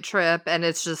soul flight trip, and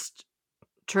it's just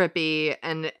trippy,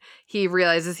 and he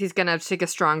realizes he's gonna have to take a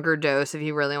stronger dose if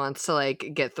he really wants to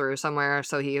like get through somewhere.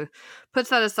 So he puts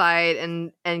that aside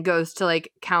and goes to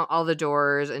like count all the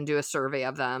doors and do a survey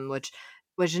of them, which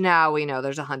now we know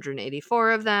there's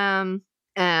 184 of them.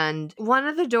 And one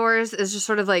of the doors is just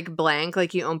sort of like blank,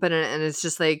 like you open it and it's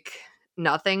just like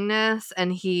nothingness.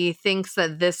 And he thinks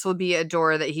that this will be a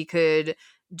door that he could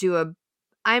do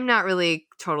I'm not really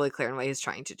totally clear on what he's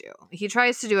trying to do. He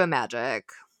tries to do a magic.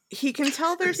 He can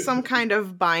tell there's some kind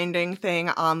of binding thing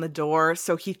on the door,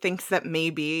 so he thinks that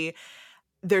maybe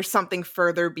there's something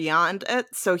further beyond it.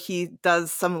 So he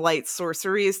does some light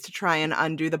sorceries to try and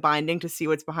undo the binding to see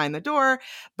what's behind the door.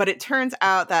 But it turns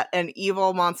out that an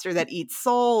evil monster that eats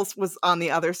souls was on the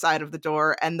other side of the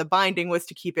door, and the binding was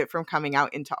to keep it from coming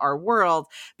out into our world,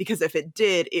 because if it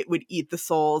did, it would eat the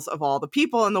souls of all the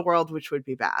people in the world, which would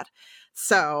be bad.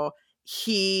 So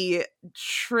he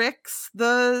tricks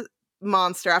the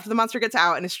monster after the monster gets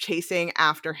out and is chasing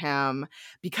after him.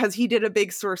 Because he did a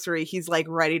big sorcery, he's like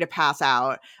ready to pass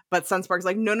out, but Sunspark's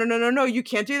like, no, you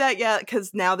can't do that yet,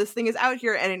 because now this thing is out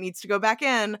here and it needs to go back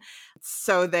in.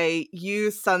 So they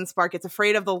use Sunspark. It's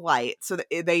afraid of the light, so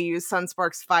they use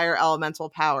Sunspark's fire elemental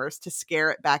powers to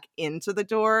scare it back into the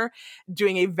door,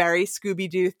 doing a very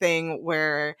Scooby-Doo thing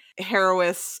where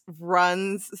Herois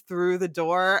runs through the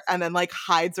door and then like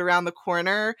hides around the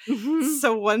corner.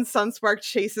 So when Sunspark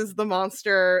chases the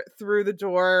monster through the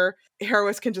door,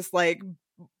 Herois can just like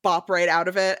bop right out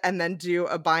of it and then do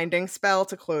a binding spell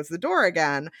to close the door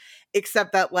again.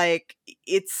 Except that like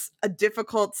it's a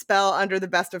difficult spell under the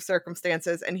best of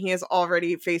circumstances, and he is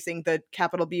already facing the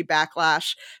capital B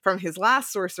backlash from his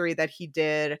last sorcery that he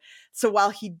did. So while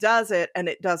he does it and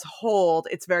it does hold,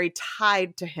 it's very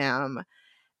tied to him.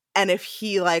 And if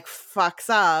he like fucks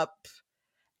up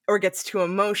or gets too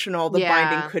emotional, the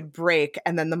binding could break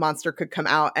and then the monster could come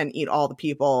out and eat all the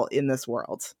people in this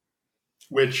world.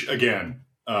 Which, again,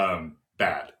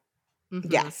 bad. Mm-hmm.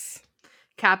 Yes.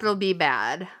 Capital B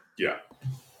bad. Yeah.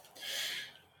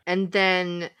 And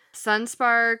then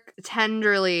Sunspark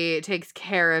tenderly takes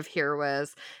care of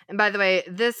Herois. And by the way,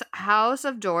 this house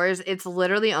of doors, it's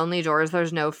literally only doors.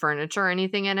 There's no furniture or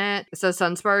anything in it. So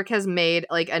Sunspark has made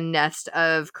like a nest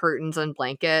of curtains and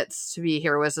blankets to be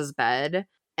Herois's bed.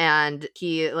 And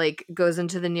he like goes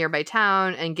into the nearby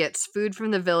town and gets food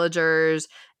from the villagers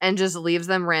and just leaves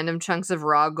them random chunks of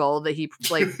raw gold that he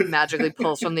like magically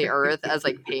pulls from the earth as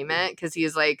like payment, because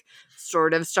he's like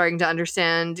sort of starting to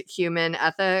understand human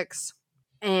ethics.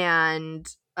 And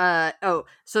so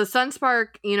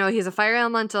Sunspark, you know, he's a fire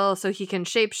elemental, so he can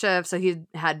shapeshift. So he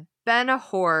had been a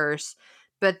horse,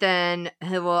 but then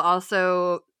he will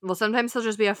also, well, sometimes he'll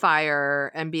just be a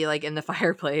fire and be like in the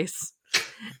fireplace.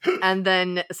 And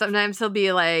then sometimes he'll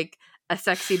be like a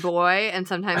sexy boy, and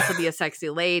sometimes he'll be a sexy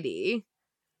lady.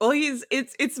 Well,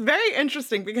 it's very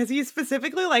interesting because he's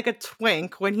specifically like a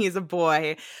twink when he's a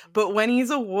boy, but when he's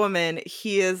a woman,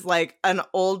 he is like an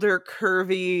older,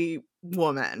 curvy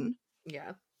woman.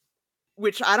 Yeah.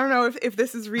 Which I don't know if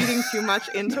this is reading too much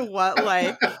into what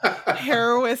like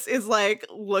Herois is like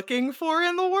looking for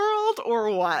in the world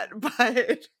or what,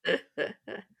 but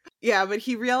yeah, but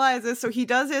he realizes, so he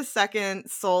does his second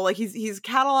soul, like he's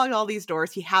cataloged all these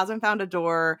doors. He hasn't found a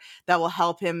door that will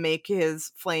help him make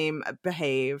his flame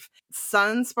behave.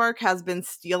 Sunspark has been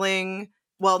stealing,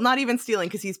 well, not even stealing,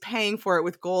 because he's paying for it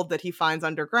with gold that he finds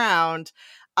underground,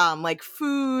 like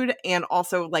food and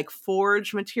also like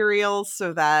forge materials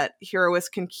so that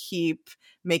Herois can keep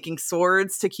making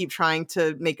swords, to keep trying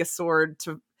to make a sword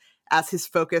to as his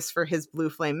focus for his blue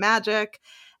flame magic.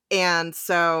 And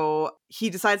so he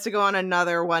decides to go on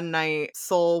another one night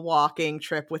soul walking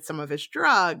trip with some of his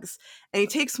drugs. And he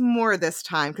takes more this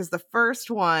time because the first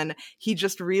one, he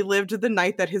just relived the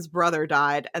night that his brother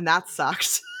died. And that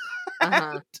sucked.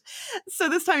 So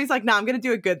this time he's like, no, I'm going to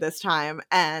do it good this time.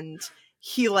 And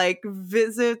he like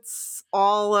visits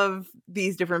all of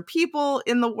these different people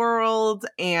in the world.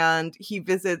 And he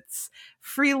visits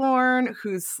Freelorn,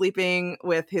 who's sleeping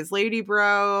with his lady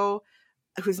bro,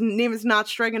 whose name is not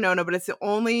Stregonona, but it's the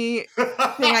only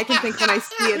thing I can think when I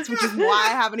see it, which is why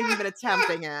I haven't even been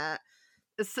attempting it.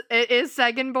 It is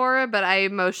Segenbora, but I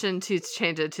motioned to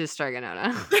change it to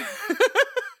Stregonona.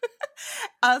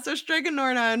 So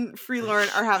Stregonona and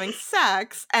Freelorn are having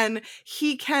sex, and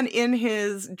he can, in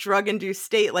his drug-induced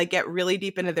state, like get really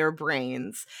deep into their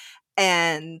brains.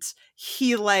 And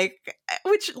he like,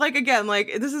 which like, again,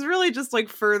 like this is really just like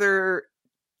further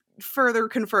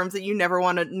confirms that you never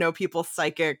want to know people's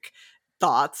psychic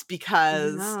thoughts,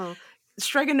 because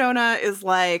Stregonona is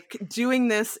like doing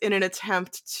this in an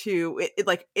attempt to,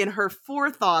 like, in her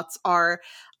forethoughts are,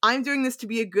 I'm doing this to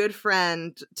be a good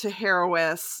friend to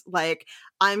Harrowis. Like,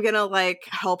 I'm gonna like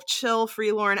help chill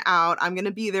Freelorn out. I'm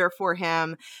gonna be there for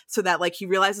him so that like he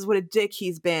realizes what a dick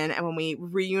he's been. And when we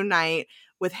reunite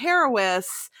with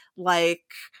Harrowis, like,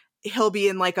 he'll be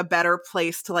in like a better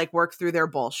place to like work through their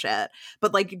bullshit.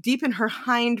 But like deep in her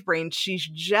hindbrain, she's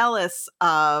jealous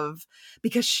of,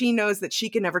 because she knows that she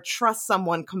can never trust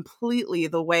someone completely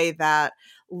the way that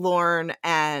Lorne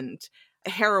and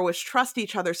Harrowis trust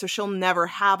each other. So she'll never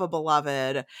have a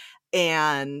beloved.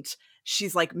 And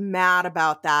she's like mad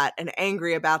about that and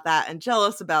angry about that and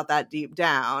jealous about that deep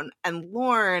down. And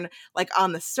Lorne, like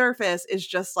on the surface, is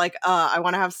just like, I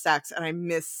want to have sex and I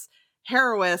miss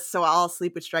Harrowis, so I'll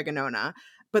sleep with Stregonona.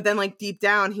 But then like deep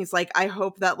down, he's like, I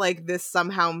hope that like this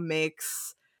somehow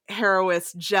makes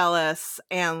Harrowis jealous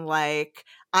and like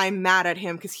I'm mad at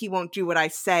him because he won't do what I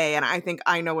say and I think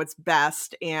I know what's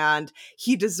best and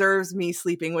he deserves me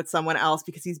sleeping with someone else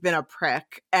because he's been a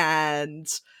prick. And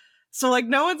so like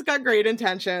no one's got great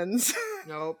intentions.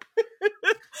 Nope.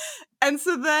 And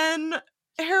so then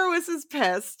Harrowis is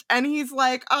pissed and he's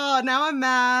like, oh, now I'm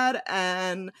mad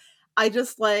and I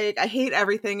just like, I hate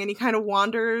everything. And he kind of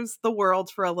wanders the world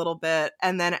for a little bit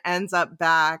and then ends up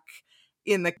back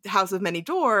in the House of Many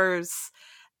Doors.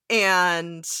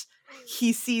 And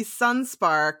he sees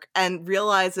Sunspark and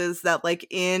realizes that like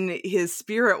in his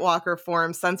Spirit Walker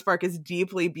form, Sunspark is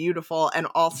deeply beautiful. And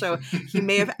also he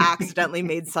may have accidentally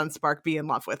made Sunspark be in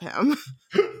love with him.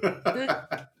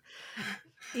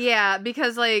 Yeah,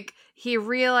 because like he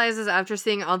realizes after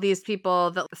seeing all these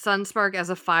people that Sunspark as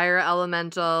a fire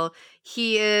elemental,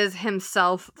 he is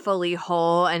himself fully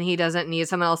whole and he doesn't need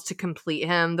someone else to complete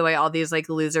him the way all these like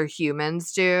loser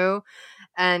humans do.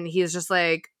 And he's just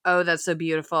like, oh, that's so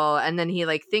beautiful. And then he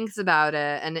like thinks about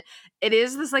it. And it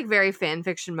is this like very fan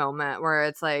fiction moment where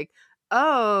it's like,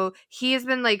 oh, he's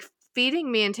been like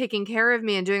feeding me and taking care of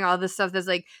me and doing all this stuff that's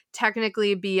like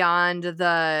technically beyond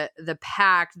the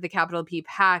pact, the capital P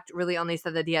pact really only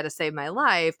said that he had to save my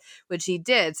life, which he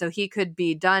did. So he could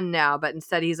be done now, but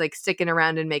instead he's like sticking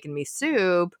around and making me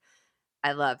soup.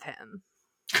 I love him.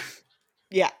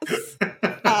 Yes.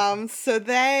 So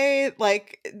they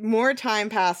like more time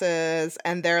passes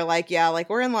and they're like, yeah, like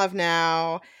we're in love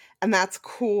now. And that's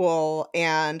cool.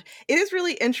 And it is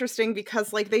really interesting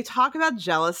because like they talk about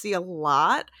jealousy a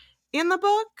lot in the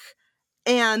book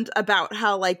and about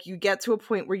how like you get to a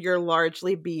point where you're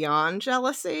largely beyond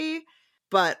jealousy,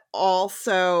 but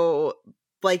also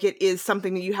like it is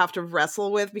something that you have to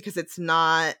wrestle with because it's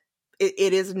not,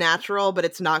 it is natural, but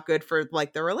it's not good for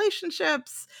like the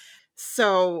relationships.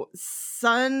 So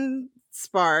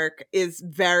Sunspark is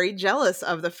very jealous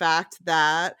of the fact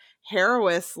that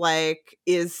Harrowis like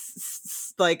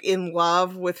is like in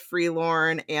love with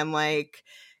Freelorn and like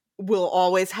will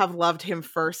always have loved him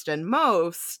first and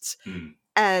most.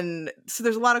 And so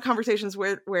there's a lot of conversations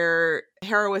where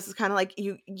Harrowis is kind of like,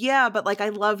 yeah, but like I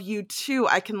love you too.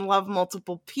 I can love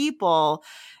multiple people.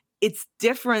 It's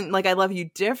different. Like I love you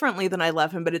differently than I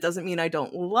love him, but it doesn't mean I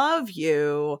don't love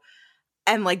you.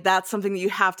 And like that's something that you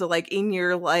have to like in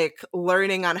your like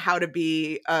learning on how to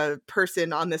be a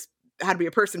person on this, how to be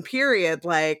a person period,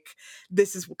 like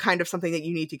this is kind of something that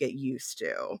you need to get used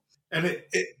to. And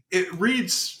it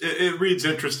reads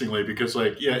interestingly because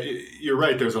like, yeah, you're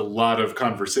right. There's a lot of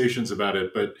conversations about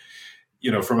it, but you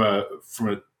know, from a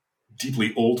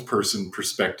deeply old person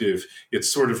perspective, it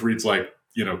sort of reads like,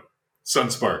 you know,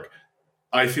 Sunspark,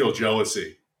 I feel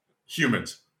jealousy.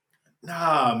 Humans,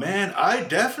 nah, man, I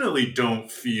definitely don't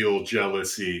feel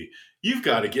jealousy. You've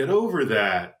got to get over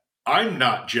that. I'm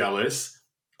not jealous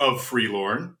of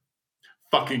Freelorn,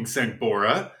 fucking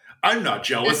Sankbora. I'm not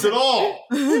jealous at all.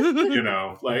 You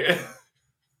know, like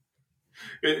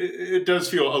it does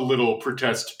feel a little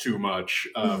protest too much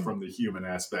from the human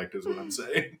aspect is what I'm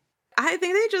saying. I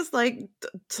think they just like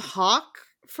talk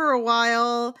for a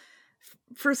while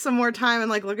for some more time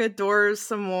and like look at doors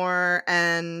some more.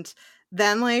 And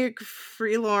then like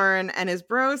Freelorn and his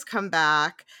bros come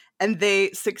back and they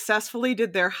successfully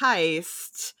did their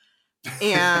heist.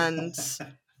 And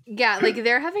yeah, like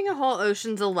they're having a whole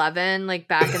Ocean's 11 like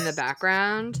back in the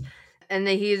background. And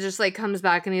then he just like comes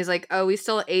back and he's like, oh, we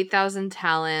stole 8,000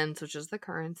 talents, which is the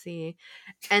currency.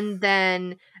 And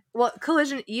then, well,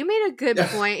 Collision, you made a good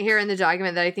point here in the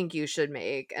document that I think you should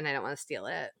make, and I don't want to steal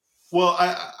it. Well,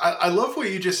 I love what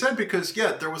you just said because,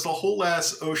 yeah, there was a whole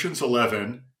ass Ocean's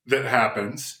 11 that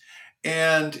happens.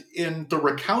 And in the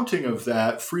recounting of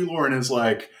that, Freelorn is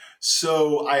like,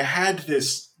 So I had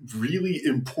this really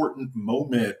important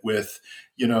moment with,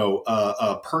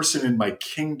 a person in my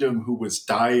kingdom who was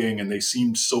dying, and they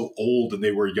seemed so old and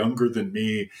they were younger than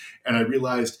me. And I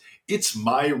realized it's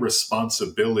my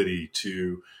responsibility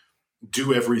to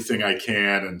do everything I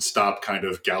can and stop kind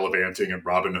of gallivanting and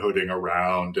Robin Hooding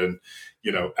around and,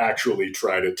 actually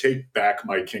try to take back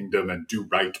my kingdom and do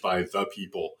right by the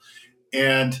people.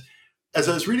 And as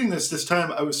I was reading this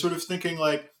time, I was sort of thinking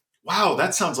like, wow,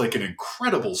 that sounds like an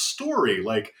incredible story.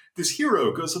 Like this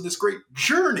hero goes on this great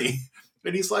journey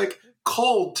and he's like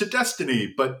called to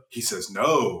destiny, but he says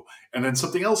no. And then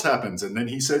something else happens. And then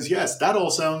he says, yes, that all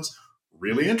sounds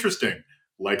really interesting.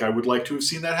 Like I would like to have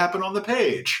seen that happen on the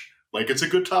page. Like it's a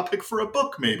good topic for a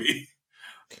book, maybe.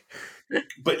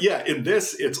 But yeah, in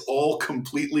this, it's all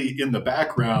completely in the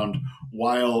background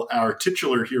while our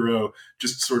titular hero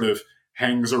just sort of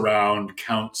hangs around,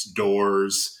 counts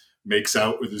doors, makes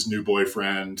out with his new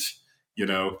boyfriend,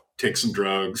 takes some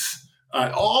drugs,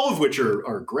 all of which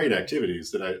are great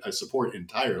activities that I support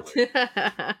entirely.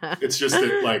 It's just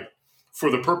that, like, for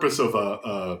the purpose of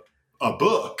a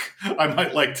book, I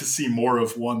might like to see more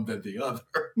of one than the other.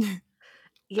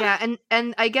 Yeah,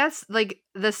 and I guess like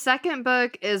the second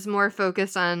book is more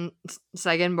focused on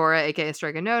Saigon Bora, aka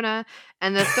Stregonona,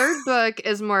 and the third book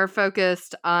is more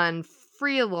focused on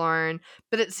Freelorn,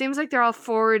 but it seems like they're all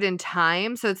forward in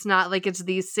time, so it's not like it's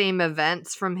these same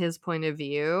events from his point of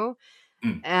view.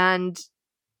 And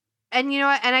you know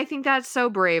what? And I think that's so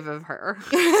brave of her.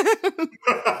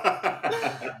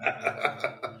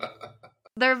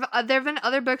 There have been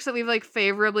other books that we've like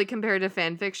favorably compared to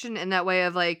fan fiction in that way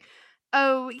of like,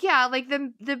 oh yeah, like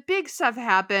the big stuff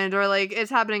happened, or like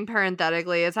it's happening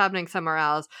parenthetically, it's happening somewhere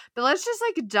else. But let's just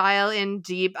like dial in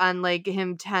deep on like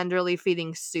him tenderly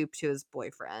feeding soup to his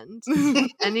boyfriend.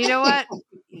 And you know what?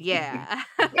 Yeah.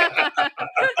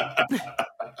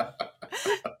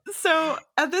 So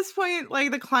at this point,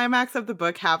 like the climax of the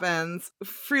book happens.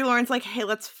 Freelorn's like, hey,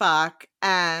 let's fuck.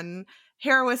 And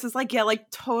Harrowis is like, yeah, like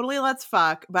totally let's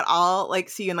fuck, but I'll like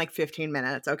see you in like 15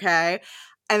 minutes, okay?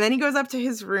 And then he goes up to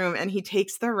his room and he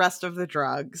takes the rest of the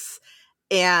drugs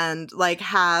and like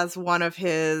has one of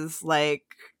his like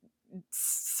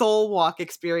soul walk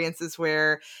experiences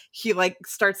where he like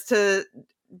starts to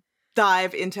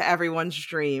dive into everyone's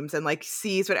dreams and like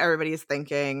sees what everybody is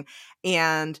thinking.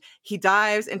 And he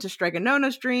dives into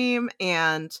Stregonona's dream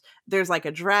and there's like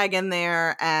a dragon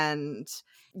there and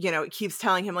it keeps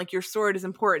telling him like your sword is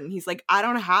important. He's like, I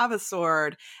don't have a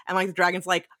sword. And like the dragon's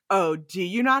like, oh, do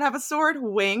you not have a sword?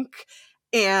 Wink.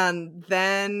 And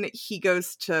then he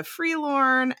goes to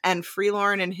Freelorn, and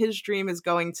Freelorn in his dream is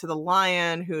going to the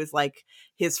lion, who is like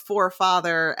his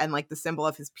forefather and like the symbol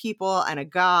of his people and a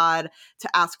god, to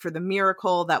ask for the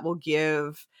miracle that will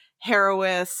give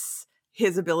Harrowis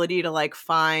his ability to like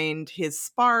find his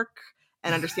spark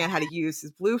and understand how to use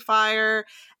his blue fire.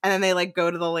 And then they like go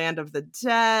to the land of the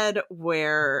dead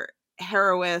where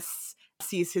Harrowis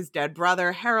sees his dead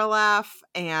brother Harrowlaugh,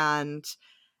 and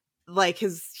like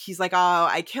he's like, oh,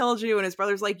 I killed you, and his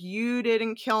brother's like, you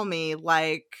didn't kill me,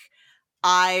 like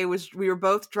we were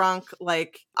both drunk,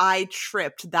 like I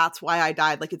tripped, that's why I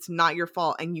died, like it's not your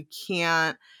fault, and you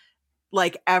can't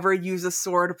like ever use a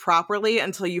sword properly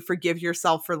until you forgive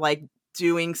yourself for like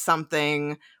doing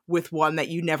something with one that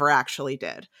you never actually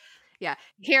did. Yeah.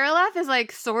 Harrowlaugh is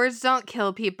like, swords don't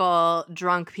kill people,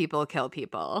 drunk people kill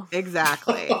people.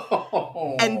 Exactly.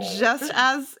 And just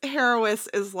as Harrowis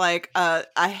is like,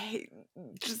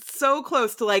 just so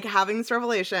close to like having this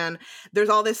revelation, there's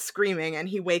all this screaming and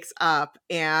he wakes up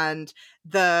and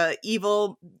the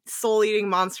evil soul-eating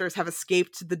monsters have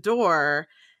escaped the door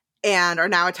and are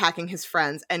now attacking his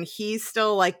friends. And he's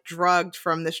still like drugged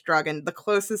from this drug. And the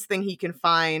closest thing he can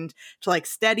find to like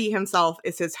steady himself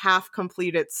is his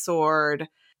half-completed sword.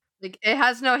 Like it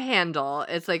has no handle.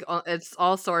 It's like, it's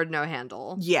all sword, no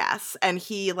handle. Yes. And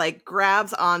he like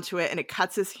grabs onto it and it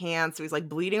cuts his hand. So he's like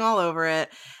bleeding all over it.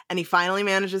 And he finally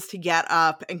manages to get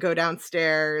up and go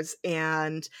downstairs.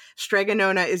 And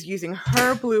Stregonona is using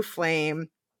her blue flame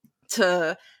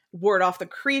to ward off the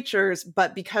creatures,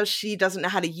 but because she doesn't know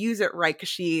how to use it right because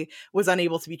she was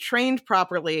unable to be trained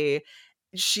properly,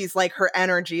 she's like, her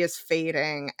energy is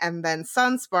fading. And then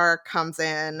Sunspark comes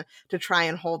in to try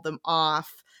and hold them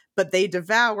off, but they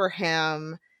devour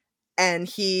him, and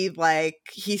he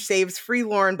saves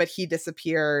Freelorn, but he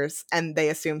disappears and they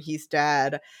assume he's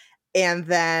dead. And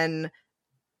then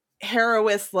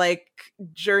Harrowis like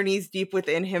journeys deep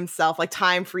within himself, like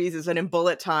time freezes, and in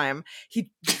bullet time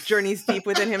he journeys deep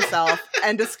within himself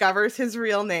and discovers his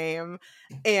real name.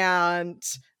 And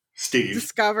Steve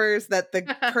discovers that the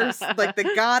person, like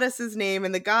the goddess's name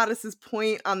and the goddess's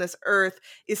point on this earth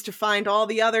is to find all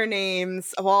the other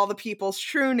names of all the people's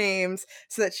true names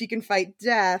so that she can fight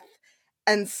death.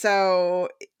 And so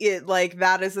it like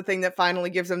that is the thing that finally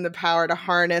gives him the power to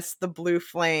harness the blue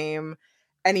flame,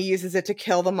 and he uses it to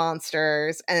kill the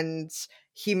monsters, and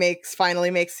he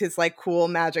finally makes his like cool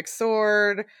magic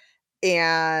sword,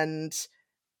 and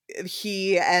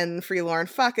he and Freelorn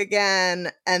fuck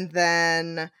again, and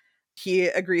then he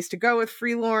agrees to go with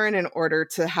Freelorn in order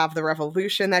to have the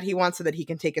revolution that he wants so that he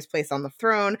can take his place on the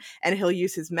throne, and he'll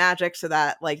use his magic so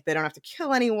that like they don't have to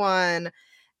kill anyone.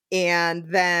 And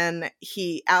then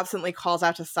he absently calls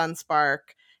out to Sunspark,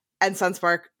 and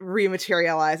Sunspark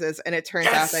rematerializes, and it turns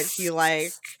out that he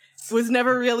like was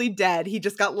never really dead. He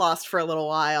just got lost for a little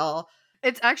while.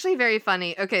 It's actually very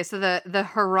funny. Okay, so the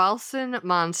Haralson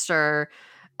monster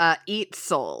eats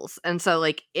souls, and so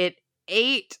like it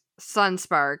ate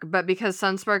Sunspark, but because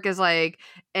Sunspark is like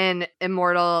an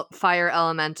immortal fire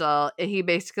elemental, he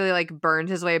basically like burned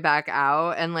his way back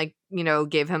out and like, you know,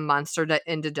 gave him monster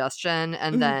indigestion,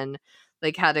 and then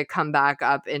like had to come back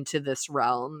up into this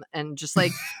realm and just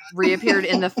like reappeared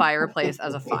in the fireplace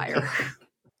as a fire.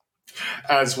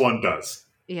 As one does.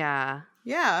 Yeah.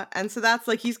 Yeah. And so that's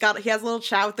like he has a little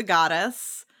chat with the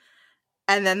goddess,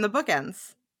 and then the book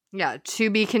ends. Yeah. To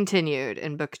be continued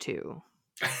in book 2.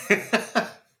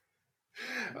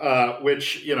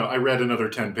 Which, you know, I read another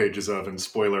 10 pages of, and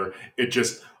spoiler, it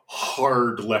just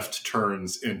hard left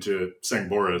turns into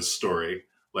Sangbora's story.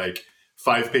 Like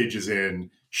 5 pages in,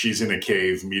 she's in a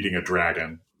cave meeting a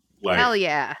dragon. Like, hell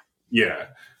yeah. Yeah.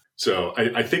 So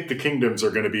I think the kingdoms are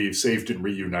going to be saved and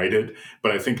reunited,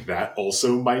 but I think that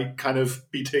also might kind of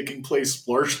be taking place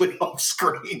largely off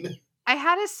screen. I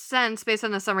had a sense based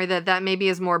on the summary that maybe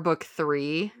is more book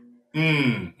 3.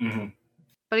 Mm-hmm.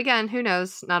 But again, who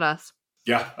knows? Not us.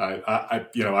 Yeah, I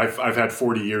you know, I've had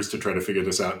 40 years to try to figure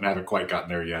this out and haven't quite gotten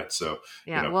there yet. So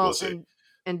yeah, you know, well, we'll see.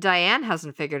 And Diane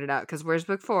hasn't figured it out because where's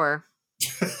book 4?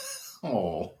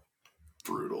 Oh,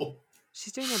 brutal.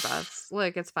 She's doing her best.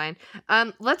 Look, it's fine.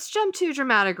 Let's jump to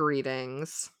dramatic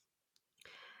readings.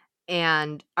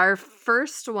 And our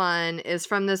first one is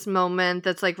from this moment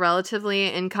that's like relatively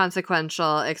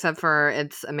inconsequential, except for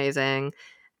it's amazing.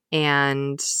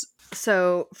 And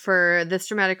so for this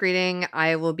dramatic reading,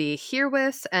 I will be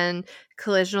Hearwis, and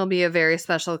Collision will be a very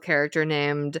special character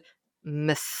named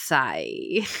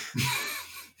Masai.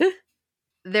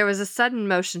 There was a sudden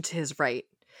motion to his right.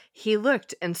 He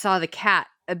looked and saw the cat,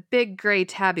 a big gray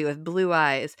tabby with blue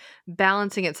eyes,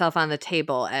 balancing itself on the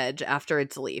table edge after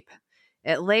its leap.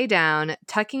 It lay down,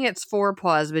 tucking its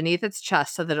forepaws beneath its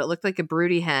chest so that it looked like a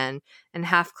broody hen, and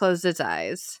half closed its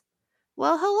eyes.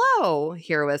 "Well, hello,"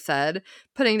 Hearwis said,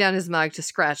 putting down his mug to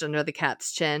scratch under the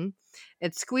cat's chin.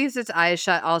 It squeezed its eyes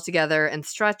shut altogether and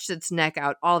stretched its neck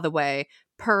out all the way,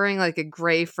 purring like a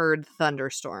gray-furred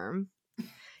thunderstorm.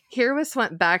 Hearwis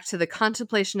went back to the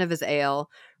contemplation of his ale,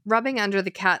 rubbing under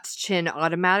the cat's chin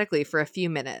automatically for a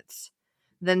few minutes.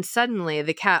 Then suddenly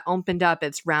the cat opened up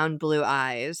its round blue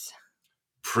eyes.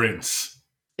 "Prince,"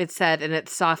 it said in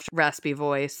its soft, raspy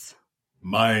voice.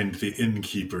 "Mind the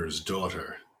innkeeper's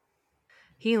daughter."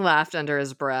 He laughed under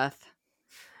his breath.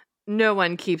 "No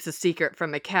one keeps a secret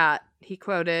from a cat," he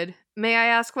quoted. "May I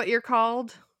ask what you're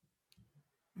called?"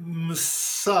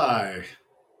 "Masai,"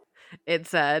 it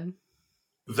said.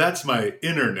 "That's my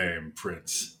inner name,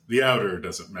 Prince. The outer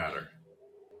doesn't matter."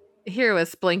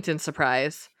 Hearwis blinked in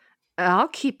surprise. "I'll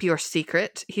keep your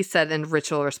secret," he said in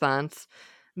ritual response.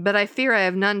 "But I fear I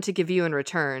have none to give you in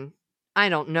return. I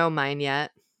don't know mine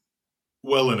yet."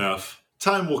 "Well enough.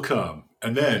 Time will come,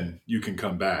 and then you can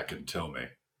come back and tell me."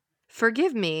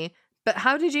 "Forgive me, but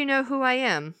how did you know who I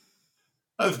am?"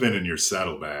 "I've been in your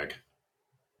saddlebag."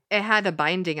 It had a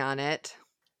binding on it.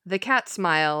 The cat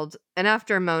smiled, and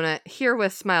after a moment,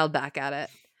 Hearwis smiled back at it.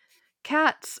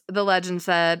 Cats, the legend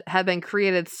said, had been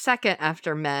created second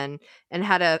after men and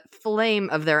had a flame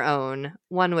of their own,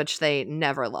 one which they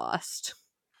never lost.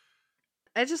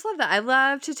 I just love that. I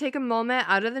love to take a moment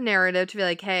out of the narrative to be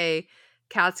like, hey,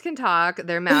 cats can talk,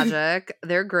 they're magic,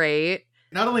 they're great.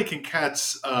 Not only can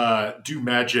cats do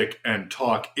magic and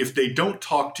talk, if they don't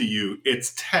talk to you,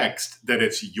 it's text that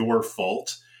it's your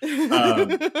fault. We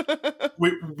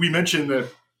mentioned that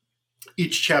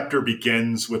each chapter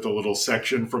begins with a little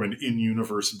section from an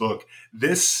in-universe book.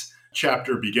 This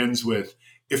chapter begins with,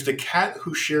 "If the cat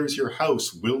who shares your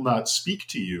house will not speak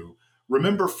to you,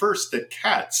 remember first that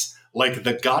cats, like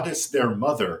the goddess their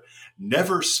mother,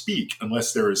 never speak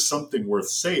unless there is something worth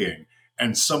saying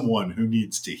and someone who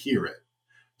needs to hear it."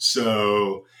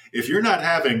 So if you're not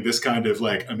having this kind of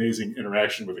like amazing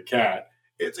interaction with a cat,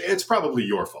 it's probably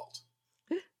your fault.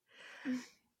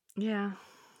 Yeah.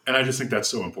 And I just think that's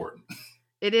so important.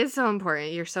 It is so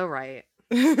important. You're so right.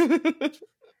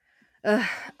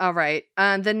 All right.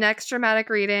 The next dramatic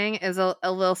reading is a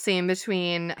little scene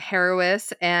between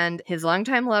Harrowis and his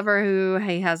longtime lover, who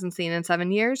he hasn't seen in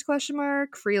 7 years,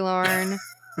 Freelorn.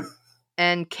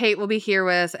 And Kate will be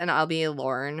Herewith, and I'll be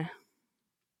Lorne.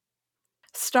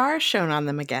 Stars shone on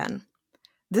them again.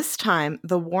 This time,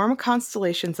 the warm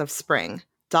constellations of spring,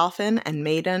 Dolphin and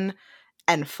Maiden,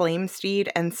 and Flamesteed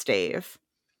and Stave.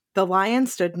 The lion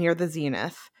stood near the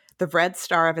zenith, the red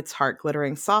star of its heart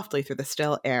glittering softly through the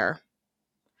still air.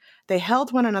 They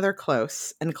held one another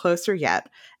close, and closer yet,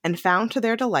 and found to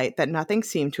their delight that nothing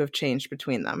seemed to have changed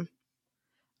between them.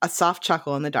 A soft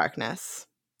chuckle in the darkness.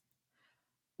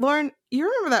 Lauren, you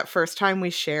remember that first time we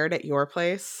shared at your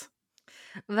place?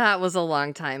 That was a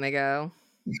long time ago.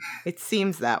 It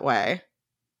seems that way.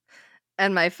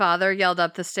 And my father yelled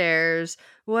up the stairs,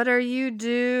 "What are you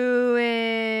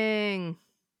doing?"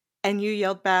 And you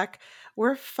yelled back,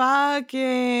 "We're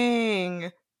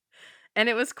fucking." And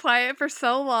it was quiet for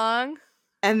so long.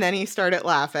 And then he started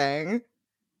laughing.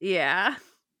 Yeah.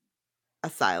 A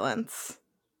silence.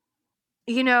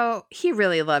 You know, he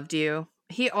really loved you.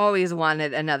 He always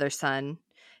wanted another son.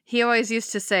 He always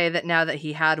used to say that now that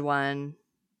he had one.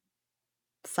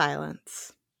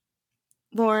 Silence.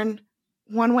 Lauren,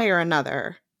 one way or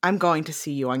another, I'm going to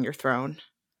see you on your throne.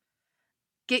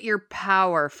 Get your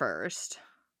power first.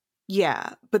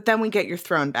 Yeah, but then we get your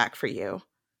throne back for you.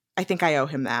 I think I owe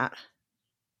him that.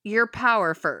 Your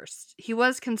power first. He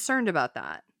was concerned about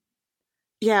that.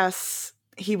 Yes,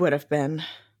 he would have been.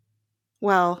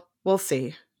 Well, we'll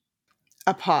see.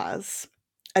 A pause.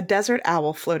 A desert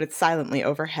owl floated silently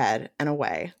overhead and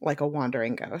away like a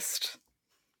wandering ghost.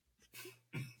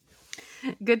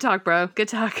 Good talk, bro. Good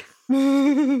talk.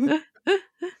 All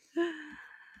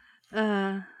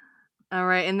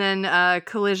right, and then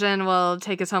Collision will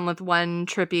take us home with one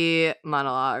trippy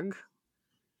monologue.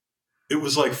 It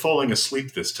was like falling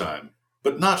asleep this time,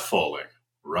 but not falling,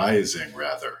 rising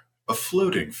rather, a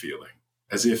floating feeling,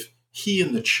 as if he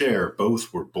and the chair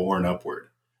both were borne upward.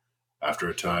 After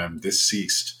a time, this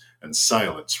ceased, and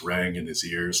silence rang in his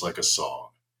ears like a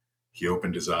song. He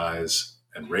opened his eyes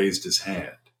and raised his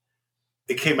hand.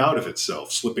 It came out of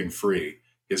itself, slipping free,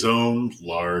 his own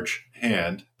large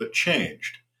hand, but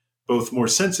changed, both more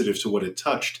sensitive to what it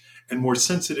touched and more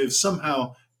sensitive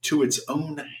somehow to its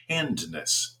own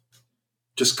handness.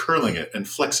 Just curling it and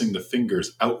flexing the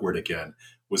fingers outward again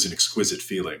was an exquisite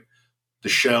feeling. The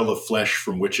shell of flesh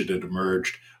from which it had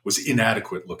emerged was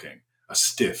inadequate looking, a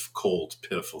stiff, cold,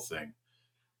 pitiful thing.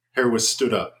 Harrowis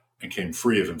stood up and came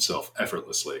free of himself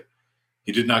effortlessly.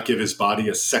 He did not give his body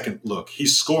a second look. He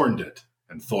scorned it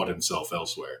and thought himself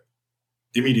elsewhere.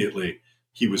 Immediately,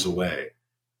 he was away,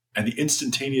 and the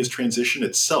instantaneous transition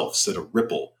itself set a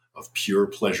ripple of pure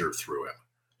pleasure through him,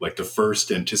 like the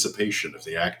first anticipation of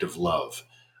the act of love,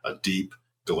 a deep,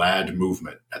 glad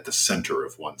movement at the center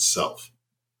of oneself.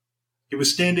 He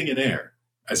was standing in air,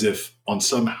 as if on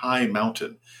some high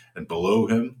mountain, and below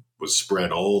him was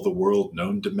spread all the world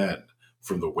known to men,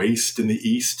 from the waste in the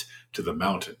east to the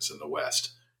mountains in the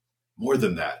west. More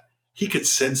than that, he could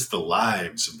sense the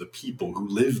lives of the people who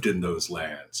lived in those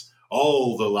lands,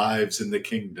 all the lives in the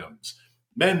kingdoms,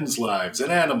 men's lives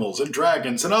and animals and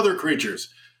dragons and other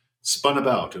creatures, spun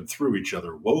about and through each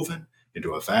other, woven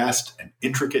into a vast and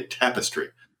intricate tapestry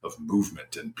of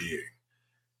movement and being.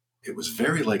 It was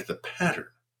very like the pattern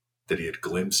that he had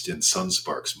glimpsed in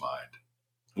Sunspark's mind.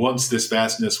 Once this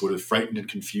vastness would have frightened and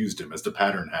confused him as the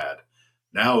pattern had.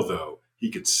 Now, though,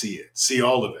 he could see it, see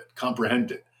all of it,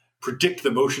 comprehend it, predict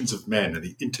the motions of men and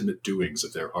the intimate doings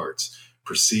of their hearts,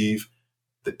 perceive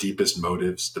the deepest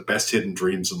motives, the best hidden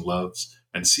dreams and loves,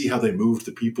 and see how they moved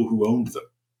the people who owned them,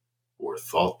 or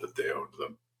thought that they owned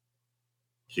them.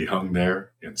 He hung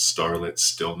there in starlit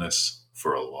stillness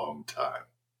for a long time.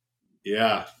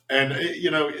 Yeah, and you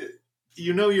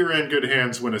know you're in good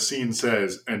hands when a scene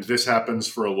says, and this happens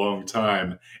for a long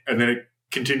time, and then it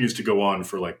continues to go on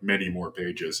for like many more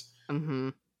pages. Mm-hmm.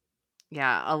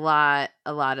 Yeah, a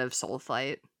lot of soul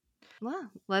flight.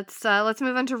 Well, let's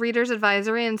move on to Reader's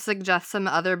Advisory and suggest some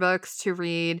other books to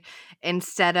read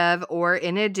instead of or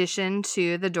in addition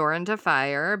to The Door into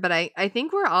Fire. But I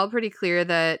think we're all pretty clear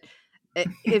that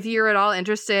if you're at all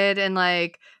interested in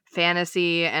like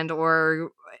fantasy and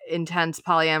or intense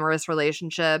polyamorous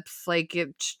relationships, like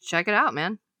check it out,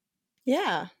 man.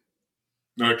 Yeah.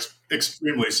 No,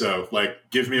 extremely so. Like,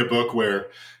 give me a book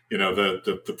where, you know,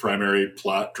 the primary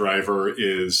plot driver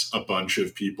is a bunch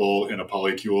of people in a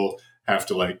polycule have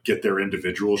to like get their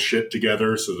individual shit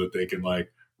together so that they can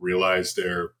like realize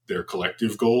their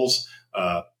collective goals.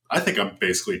 I think I'm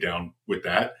basically down with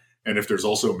that. And if there's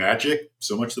also magic,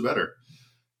 so much the better.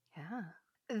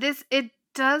 Yeah. It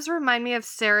does remind me of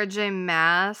Sarah J.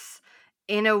 Maas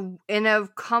in a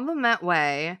compliment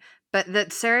way, but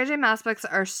that Sarah J. Maas books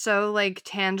are so like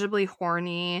tangibly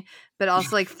horny, but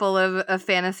also like full of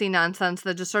fantasy nonsense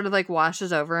that just sort of like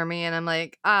washes over me, and I'm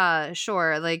like,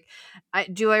 sure. Like,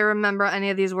 do I remember any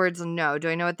of these words? No. Do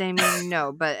I know what they mean?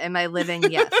 No. But am I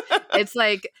living? Yes. It's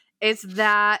like it's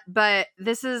that, but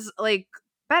this is like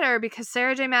better because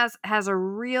Sarah J. Maas has a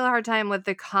real hard time with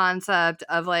the concept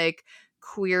of like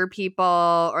queer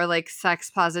people or like sex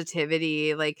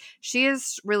positivity. Like she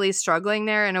is really struggling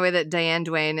there in a way that Diane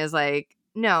Duane is like,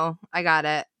 no, I got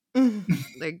it.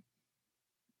 Like,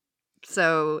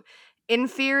 so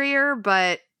inferior,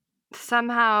 but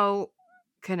somehow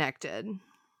connected.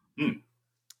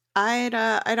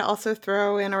 I'd also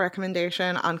throw in a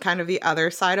recommendation on kind of the other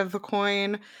side of the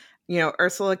coin. You know,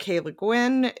 Ursula K. Le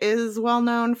Guin is well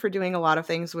known for doing a lot of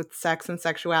things with sex and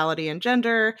sexuality and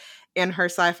gender in her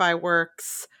sci-fi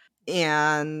works,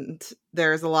 and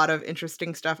there's a lot of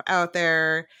interesting stuff out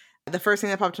there. The first thing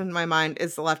that popped into my mind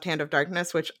is The Left Hand of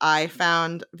Darkness, which I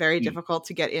found very difficult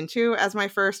to get into as my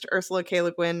first Ursula K.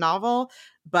 Le Guin novel,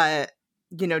 but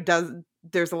you know,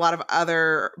 there's a lot of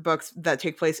other books that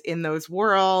take place in those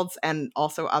worlds and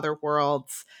also other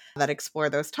worlds that explore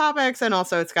those topics. And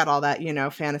also it's got all that, you know,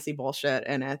 fantasy bullshit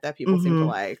in it that people seem to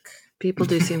like. People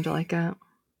do seem to like it.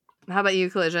 How about you,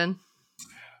 Collision?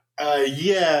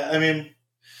 Yeah, I mean,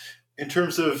 in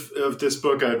terms of this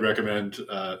book, I'd recommend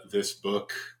this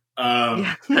book.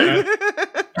 I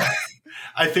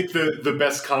think the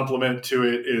best compliment to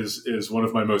it is one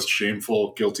of my most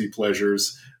shameful guilty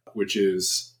pleasures, which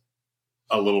is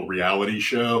a little reality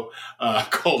show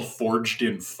called Forged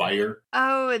in Fire.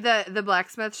 Oh, the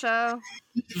blacksmith show?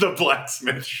 The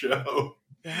blacksmith show.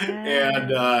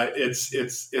 Yeah. And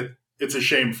it's a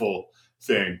shameful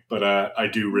thing, but I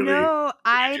do really. No,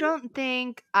 I don't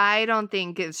think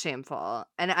it's shameful,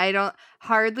 and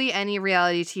hardly any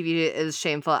reality TV is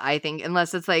shameful. I think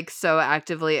unless it's like so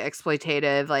actively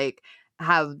exploitative, like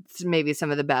how maybe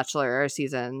some of the Bachelor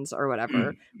seasons or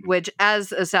whatever. Which,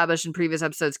 as established in previous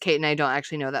episodes, Kate and I don't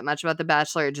actually know that much about the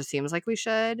Bachelor. It just seems like we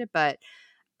should, but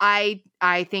I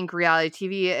think reality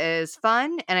TV is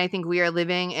fun, and I think we are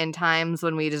living in times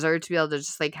when we deserve to be able to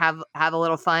just like have a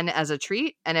little fun as a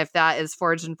treat. And if that is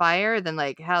Forged in Fire, then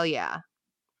like hell yeah.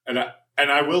 And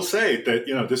I will say that,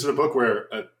 you know, this is a book where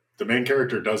the main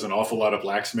character does an awful lot of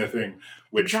blacksmithing,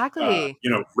 which exactly.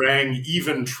 You know, rang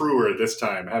even truer this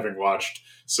time. Having watched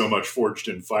so much Forged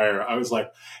in Fire, I was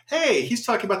like, "Hey, he's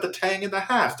talking about the tang and the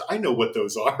haft. I know what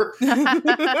those are."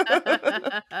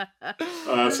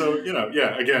 So, you know,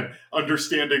 yeah. Again,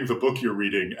 understanding the book you're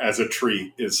reading as a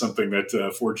treat is something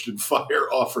that Forged in Fire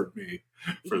offered me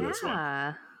for this one.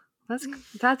 Yeah,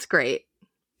 that's great.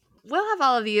 We'll have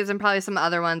all of these and probably some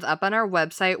other ones up on our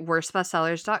website,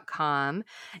 worstbestsellers.com.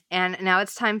 And now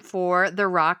it's time for the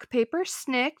Rock, Paper,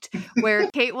 Snicked, where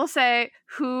Kate will say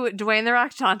who Dwayne The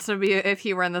Rock Johnson would be if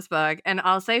he were in this book, and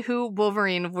I'll say who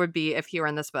Wolverine would be if he were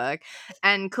in this book.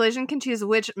 And Collision can choose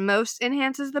which most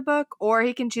enhances the book, or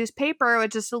he can choose paper,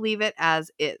 which is to leave it as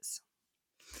is.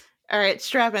 All right,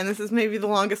 strap in. This is maybe the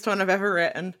longest one I've ever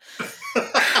written.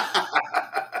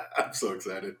 I'm so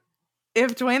excited.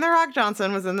 If Dwayne The Rock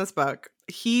Johnson was in this book,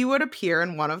 he would appear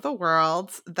in one of the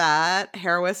worlds that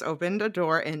Harrowis opened a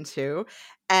door into,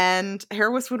 and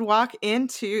Harrowis would walk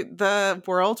into the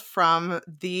world from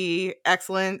the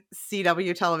excellent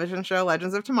CW television show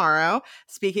Legends of Tomorrow.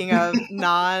 Speaking of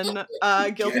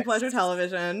non-guilty pleasure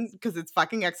television, because it's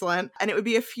fucking excellent. And it would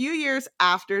be a few years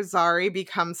after Zari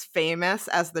becomes famous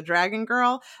as the Dragon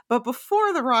Girl, but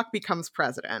before The Rock becomes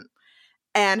president.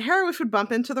 And Harrowis would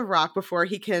bump into The Rock before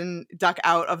he can duck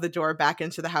out of the door back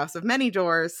into the House of Many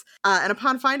Doors. And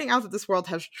upon finding out that this world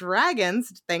has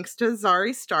dragons, thanks to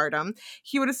Zari's stardom,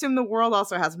 he would assume the world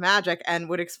also has magic and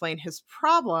would explain his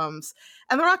problems.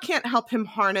 And The Rock can't help him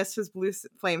harness his blue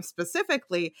flame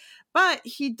specifically, but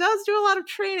he does do a lot of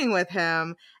training with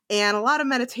him and a lot of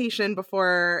meditation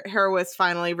before Harrowis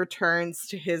finally returns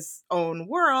to his own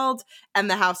world and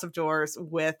the House of Doors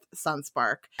with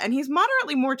Sunspark. And he's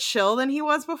moderately more chill than he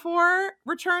was before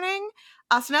returning.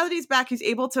 So now that he's back, he's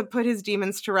able to put his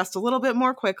demons to rest a little bit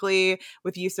more quickly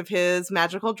with use of his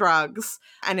magical drugs,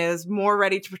 and is more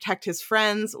ready to protect his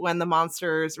friends when the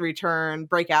monsters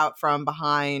break out from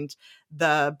behind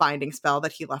the binding spell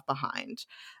that he left behind.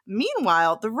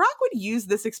 Meanwhile, the Rock would use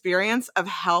this experience of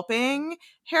helping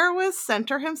Harrowis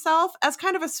center himself as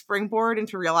kind of a springboard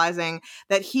into realizing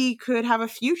that he could have a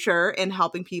future in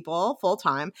helping people full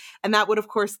time. And that would, of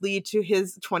course, lead to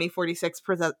his 2046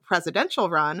 presidential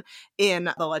run in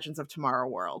the Legends of Tomorrow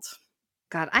world.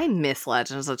 God, I miss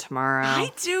Legends of Tomorrow.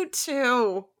 I do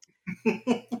too.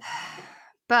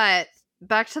 But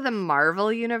back to the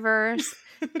Marvel universe.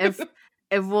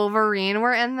 If Wolverine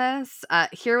were in this,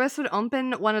 Heroes would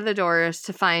open one of the doors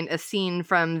to find a scene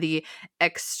from the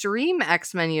Extreme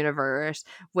X-Men universe,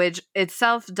 which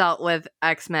itself dealt with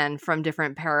X-Men from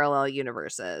different parallel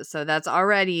universes. So that's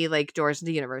already like doors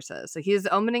into universes. So he's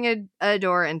opening a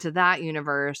door into that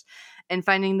universe and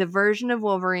finding the version of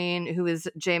Wolverine who is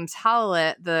James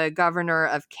Howlett, the governor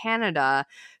of Canada,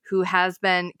 who has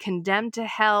been condemned to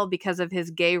hell because of his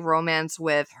gay romance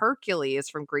with Hercules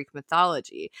from Greek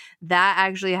mythology. That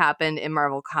actually happened in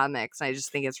Marvel Comics. And I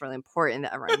just think it's really important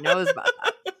that everyone knows about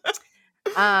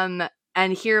that.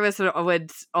 And Heroes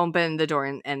would open the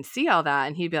door and see all that,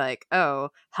 and he'd be like,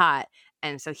 oh, hot.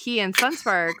 And so he and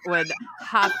Sunspark would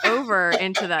hop over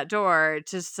into that door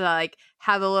just to like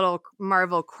have a little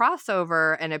Marvel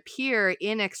crossover and appear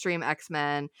in Extreme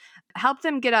X-Men, help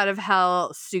them get out of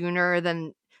hell sooner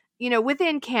than,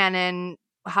 within canon,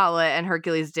 Howlett and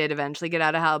Hercules did eventually get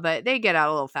out of hell, but they get out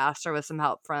a little faster with some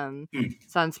help from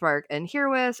Sunspark and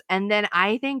Heroes. And then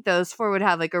I think those four would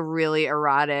have like a really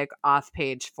erotic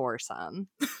off-page foursome.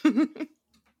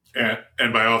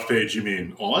 And by off page, you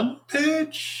mean on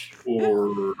page,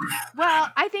 or? Well,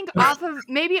 I think off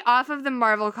of the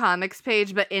Marvel Comics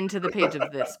page, but into the page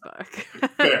of this book.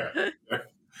 Fair.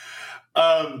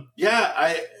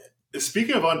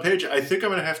 Speaking of on page, I think I'm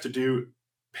going to have to do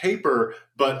paper,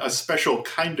 but a special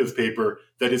kind of paper,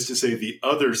 that is to say the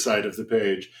other side of the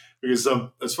page, because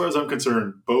as far as I'm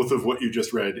concerned, both of what you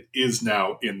just read is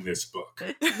now in this book.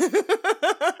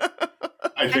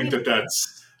 I think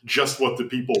that's just what the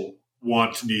people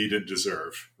want, need, and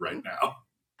deserve right now.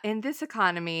 In this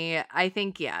economy, I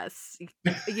think yes.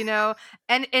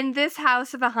 And in this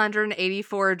house of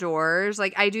 184 doors,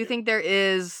 like I do think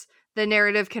the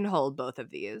narrative can hold both of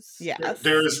these. Yes.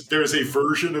 There's a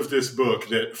version of this book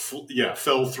that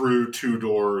fell through 2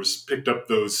 doors, picked up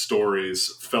those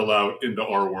stories, fell out into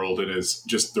our world, and is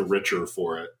just the richer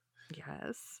for it.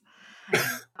 Yes.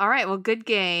 All right, well, good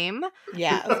game.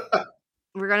 Yeah.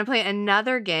 We're going to play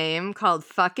another game called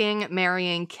Fucking,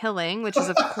 Marrying, Killing, which is,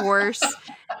 of course,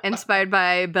 inspired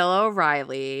by Bill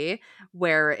O'Reilly,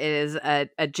 where it is a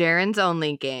gerunds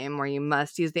only game where you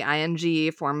must use the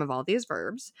ing form of all these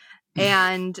verbs.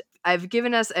 And I've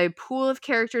given us a pool of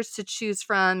characters to choose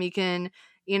from. You can,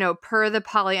 per the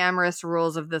polyamorous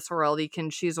rules of this world, you can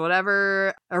choose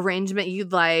whatever arrangement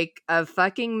you'd like of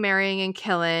fucking, marrying, and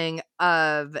killing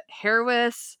of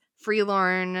Harrowis,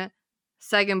 Freelorn,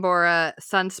 Sagambora,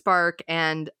 Sunspark,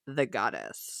 and the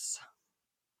Goddess.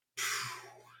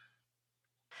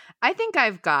 I think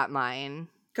I've got mine.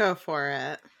 Go for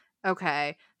it.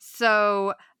 Okay,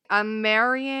 so I'm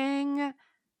marrying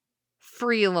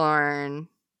Freelorn,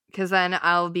 because then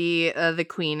I'll be the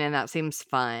queen, and that seems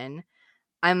fun.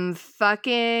 I'm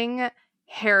fucking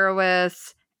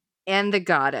Harrowis and the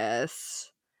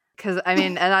Goddess, because,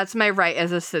 that's my right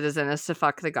as a citizen, is to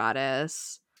fuck the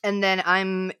Goddess. And then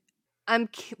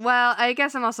I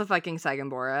guess I'm also fucking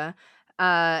Sagambora,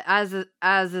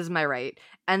 as is my right.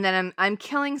 And then I'm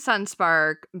killing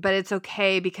Sunspark, but it's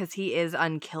okay because he is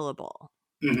unkillable.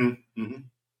 Mm-hmm. Mm-hmm.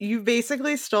 You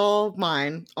basically stole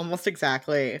mine, almost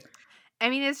exactly.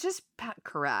 It's just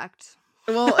correct.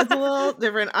 Well, it's a little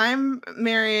different. I'm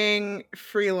marrying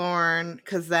Freelorn,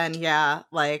 because then,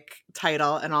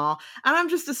 title and all. And I'm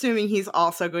just assuming he's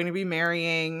also going to be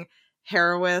marrying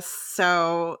Harrowis,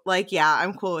 so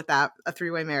I'm cool with that. A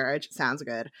 3-way marriage sounds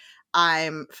good.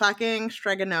 I'm fucking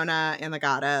Stregonona and the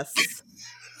Goddess,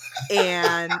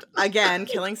 and again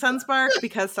killing Sunspark,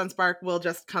 because Sunspark will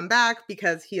just come back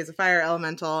because he is a fire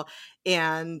elemental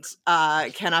and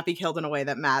cannot be killed in a way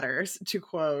that matters, to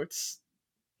quote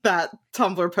that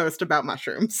Tumblr post about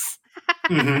mushrooms.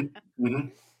 Mm-hmm. Mm-hmm.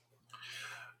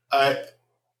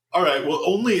 All right. Well,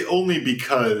 only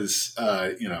because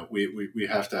we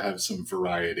have to have some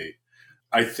variety.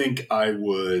 I think I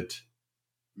would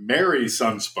marry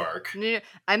Sunspark. No,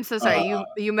 I'm so sorry.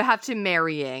 You have to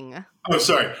marrying. Oh,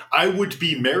 sorry. I would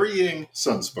be marrying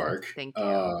Sunspark. Thank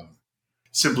you.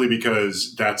 Simply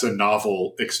because that's a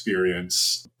novel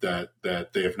experience that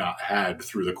they have not had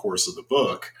through the course of the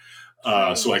book.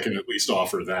 So I can at least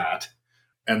offer that.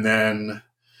 And then,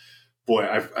 boy,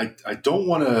 I don't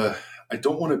want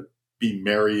to be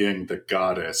marrying the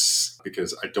goddess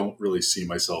because I don't really see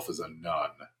myself as a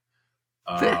nun.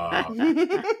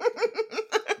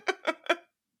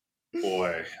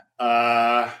 Boy.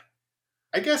 I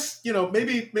guess,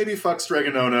 maybe fuck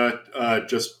Stregonona,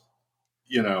 just,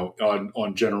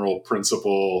 on general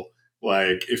principle,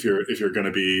 like if you're going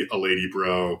to be a lady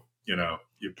bro, you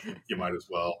might as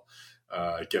well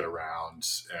get around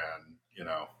and,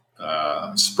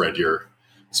 spread your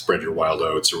wild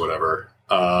oats or whatever.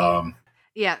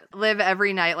 Yeah, live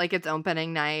every night like it's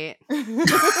opening night. Yeah,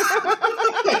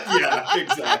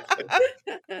 exactly.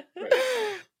 Right.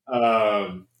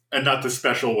 And not the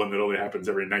special one that only happens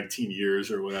every 19 years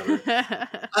or whatever.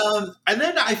 And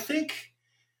then I think,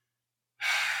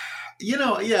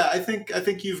 I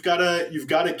think you've got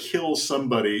to kill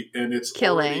somebody, and it's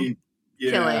killing.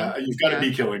 You've got to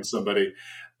be killing somebody.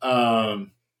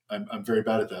 I'm very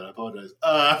bad at that. I apologize.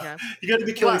 You got to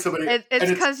be killing somebody.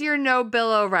 It's because you're no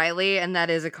Bill O'Reilly, and that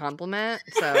is a compliment.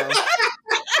 So.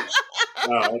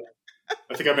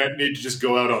 I think I might need to just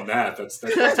go out on that. That's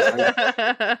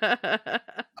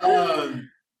I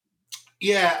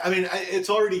mean, it's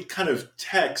already kind of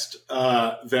text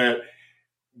that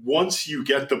once you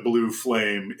get the blue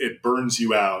flame, it burns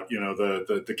you out.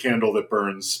 The candle that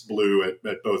burns blue at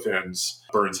both ends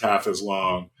burns half as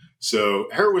long. So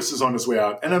Harrowis is on his way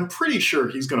out, and I'm pretty sure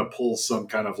he's going to pull some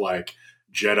kind of like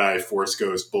Jedi Force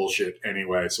Ghost bullshit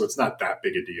anyway. So it's not that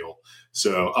big a deal.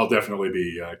 So I'll definitely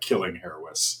be killing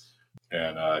Harrowis.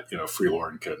 And,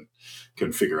 Freelorn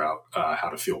can figure out how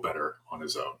to feel better on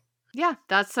his own. Yeah,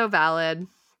 that's so valid.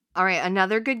 All right,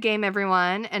 another good game,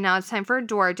 everyone. And now it's time for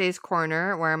Duarte's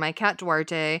Corner, where my cat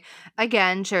Duarte,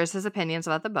 again, shares his opinions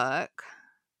about the book.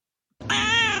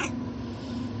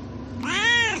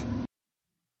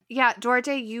 Yeah,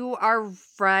 Duarte, you are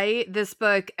right. This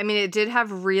book, I mean, it did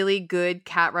have really good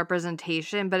cat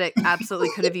representation, but it absolutely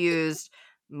could have used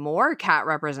more cat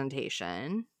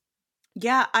representation.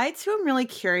 Yeah, I too am really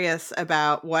curious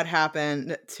about what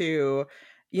happened to,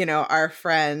 our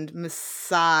friend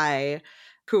Masai,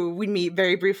 who we meet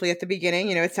very briefly at the beginning.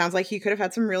 It sounds like he could have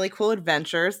had some really cool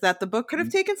adventures that the book could have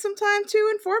taken some time to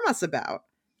inform us about.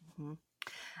 Mm-hmm.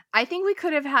 I think we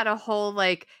could have had a whole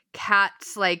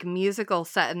cats musical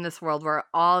set in this world where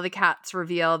all the cats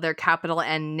reveal their capital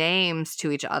N names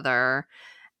to each other,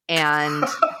 and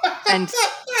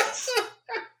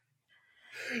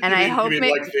I hope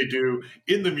like they do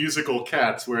in the musical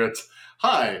Cats, where it's,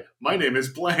 "Hi, my name is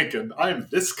blank, and I'm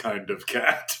this kind of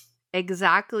cat."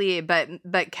 Exactly, but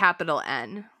capital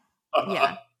N.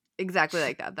 Yeah, exactly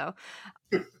like that though.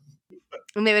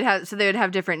 And they would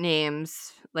have different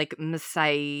names like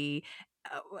Masai,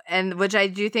 and which I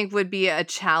do think would be a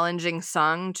challenging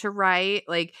song to write.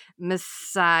 Like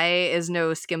Masai is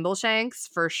no Skimbleshanks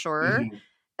for sure. Mm-hmm.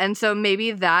 And so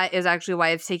maybe that is actually why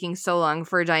it's taking so long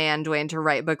for Diane Duane to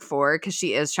write book 4, because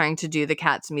she is trying to do the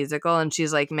Cats musical, and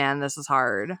she's like, man, this is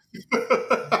hard.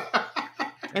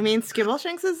 I mean,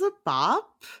 Skimbleshanks is a bop.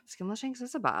 Skimbleshanks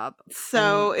is a bop.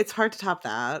 So it's hard to top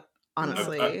that,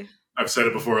 honestly. I've said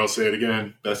it before, I'll say it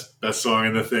again. Best song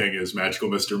in the thing is Magical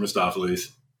Mr.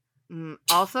 Mistopheles.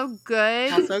 Also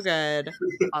good.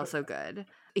 Also good.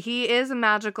 He is a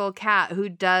magical cat who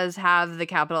does have the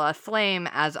capital F flame,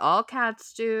 as all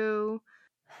cats do.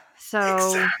 So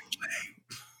exactly.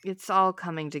 It's all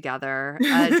coming together.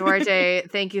 Duarte,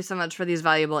 thank you so much for these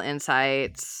valuable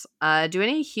insights. Do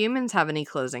any humans have any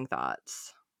closing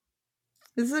thoughts?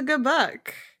 This is a good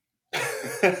book.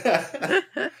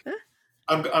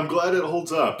 I'm glad it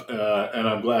holds up, and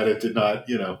I'm glad it did not,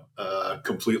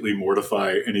 completely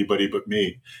mortify anybody but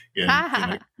me in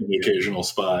the occasional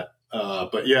spot.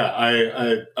 But yeah,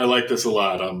 I like this a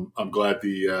lot. I'm glad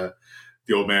the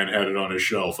old man had it on his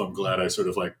shelf. I'm glad I sort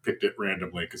of picked it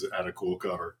randomly because it had a cool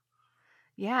cover.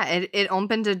 Yeah, it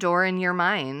opened a door in your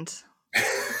mind.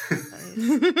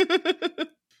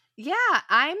 Yeah,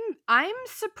 I'm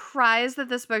surprised that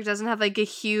this book doesn't have a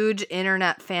huge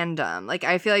internet fandom.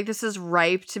 I feel like this is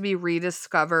ripe to be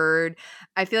rediscovered.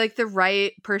 I feel like the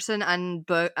right person on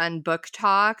Book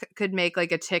Talk could make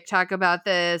a TikTok about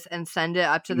this and send it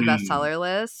up to the bestseller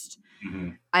list. Mm-hmm.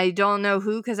 I don't know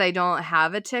who, because I don't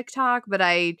have a TikTok, but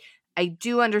I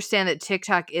do understand that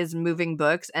TikTok is moving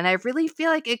books, and I really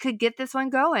feel like it could get this one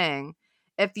going.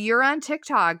 If you're on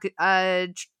TikTok,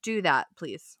 do that,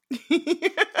 please.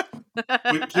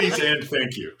 Please and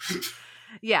thank you.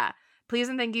 Yeah, please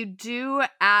and thank you. Do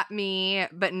at me,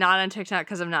 but not on TikTok,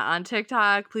 because I'm not on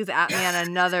TikTok. Please at me on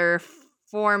another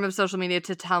form of social media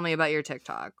to tell me about your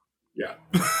TikTok. Yeah.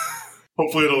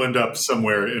 Hopefully it'll end up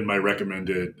somewhere in my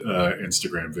recommended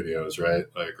Instagram videos, right?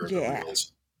 Or yeah.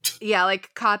 Reels. Yeah,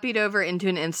 like copied over into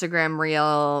an Instagram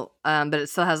reel, but it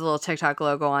still has a little TikTok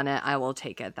logo on it. I will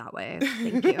take it that way.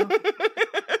 Thank you.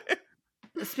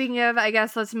 Speaking of, I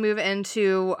guess let's move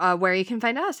into where you can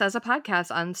find us as a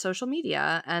podcast on social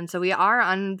media. And so we are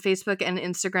on Facebook and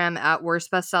Instagram at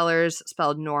Worst Bestsellers,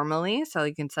 spelled normally. So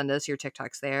you can send us your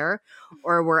TikToks there.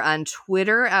 Or we're on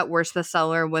Twitter at Worst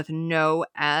Bestseller with no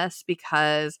S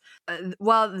because,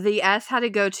 the S had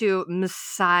to go to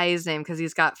Masai's name because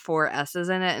he's got 4 S's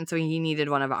in it. And so he needed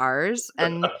one of ours.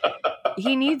 And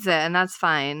he needs it, and that's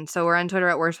fine. So we're on Twitter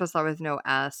at Worst Bestseller with no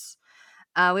S.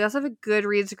 We also have a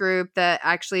Goodreads group that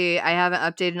actually I haven't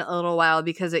updated in a little while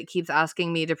because it keeps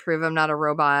asking me to prove I'm not a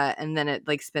robot and then it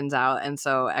like spins out. And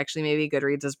so actually maybe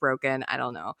Goodreads is broken. I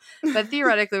don't know. But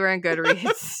theoretically we're on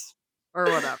Goodreads or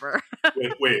whatever.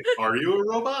 Wait, are you a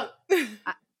robot?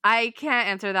 I can't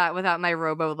answer that without my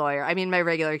robo lawyer. I mean my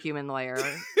regular human lawyer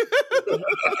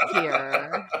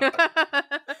here.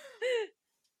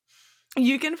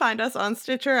 You can find us on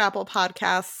Stitcher, Apple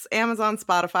Podcasts, Amazon,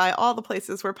 Spotify, all the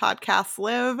places where podcasts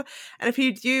live. And if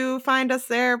you do find us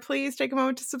there, please take a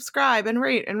moment to subscribe and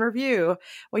rate and review.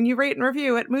 When you rate and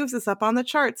review, it moves us up on the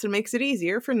charts and makes it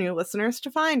easier for new listeners to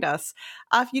find us.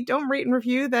 If you don't rate and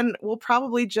review, then we'll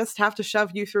probably just have to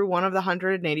shove you through one of the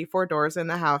 184 doors in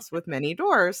the house with many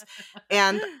doors.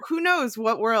 And who knows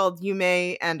what world you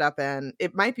may end up in.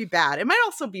 It might be bad. It might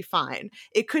also be fine.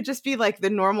 It could just be like the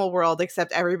normal world,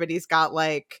 except everybody's got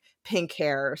like pink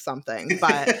hair or something,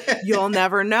 but you'll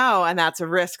never know, and that's a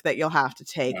risk that you'll have to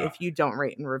take if you don't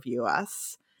rate and review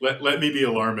us. Let me be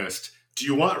alarmist. Do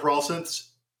you want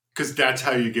Ralston's? Because that's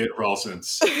how you get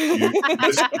Ralston's. You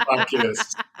listen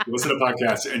to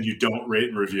podcasts and you don't rate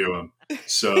and review them.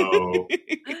 So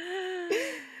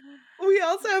we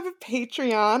also have a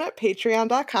Patreon at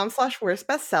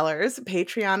patreon.com/worstbestsellers.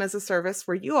 Patreon is a service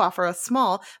where you offer a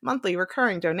small monthly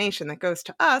recurring donation that goes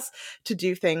to us to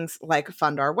do things like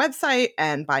fund our website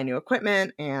and buy new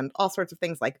equipment and all sorts of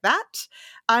things like that.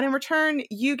 And in return,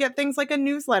 you get things like a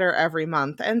newsletter every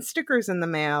month and stickers in the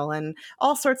mail and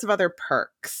all sorts of other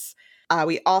perks.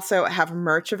 We also have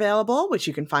merch available, which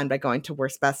you can find by going to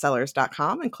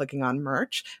worstbestsellers.com and clicking on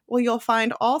merch. Well, you'll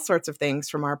find all sorts of things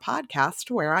from our podcast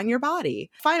to wear on your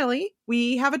body. Finally,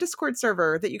 we have a Discord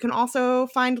server that you can also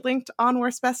find linked on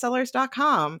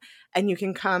worstbestsellers.com. And you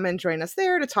can come and join us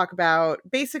there to talk about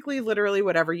basically literally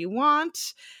whatever you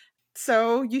want.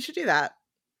 So you should do that.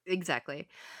 Exactly.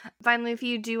 Finally, if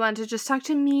you do want to just talk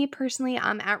to me personally,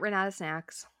 I'm at Renata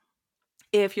Snacks.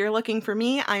 If you're looking for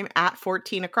me, I'm at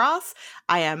 14 across.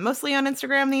 I am mostly on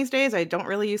Instagram these days. I don't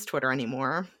really use Twitter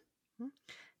anymore.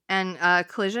 And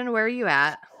Collision, where are you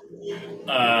at?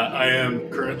 I am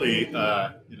currently,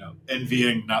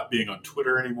 envying not being on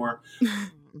Twitter anymore.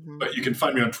 But you can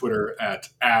find me on Twitter at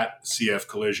CF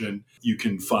Collision. You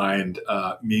can find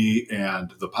me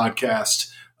and the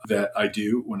podcast that I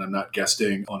do when I'm not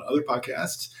guesting on other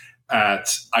podcasts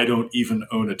at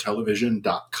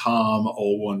idon'tevenownaTelevision.com,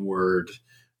 all one word.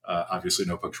 Obviously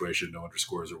no punctuation, no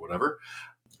underscores or whatever.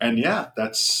 And yeah,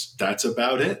 that's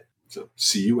about it. So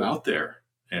see you out there.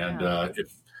 And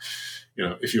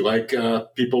if you like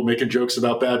people making jokes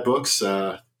about bad books,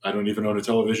 I don't even own a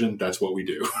television. That's what we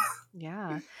do.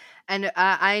 Yeah. And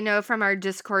I know from our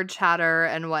Discord chatter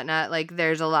and whatnot, like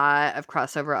there's a lot of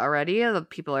crossover already.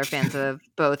 People are fans of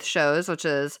both shows, which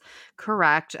is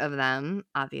correct of them,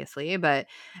 obviously. But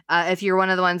if you're one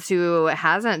of the ones who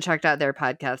hasn't checked out their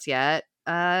podcast yet,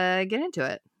 get into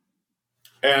it.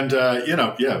 And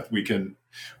we can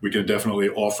definitely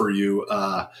offer you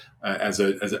as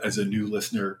a new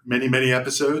listener many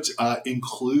episodes,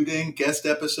 including guest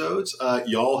episodes.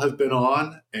 Y'all have been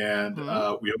on, and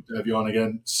we hope to have you on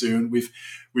again soon. We've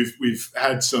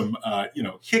had some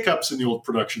hiccups in the old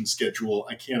production schedule.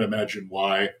 I can't imagine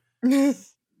why.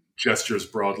 Gestures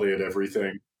broadly at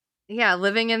everything. Yeah,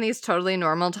 living in these totally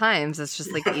normal times, it's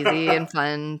just like easy and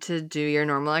fun to do your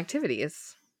normal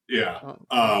activities. Yeah,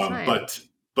 but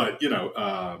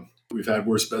we've had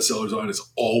Worst Bestsellers on.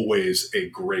 It's always a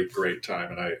great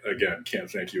time, and I again can't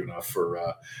thank you enough for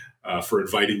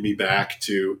inviting me back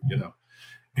to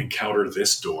encounter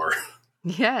this door.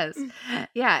 Yes,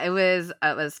 yeah, it was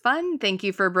fun. Thank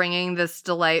you for bringing this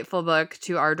delightful book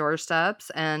to our doorsteps,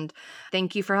 and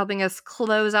thank you for helping us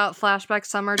close out Flashback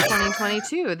Summer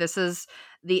 2022. This is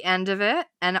the end of it,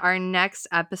 and our next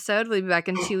episode will be back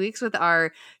in 2 weeks with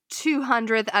our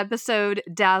 200th episode,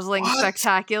 Dazzling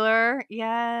Spectacular.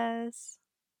 Yes.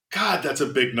 God, that's a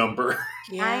big number.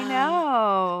 Yeah. I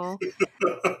know.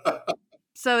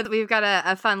 So we've got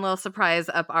a fun little surprise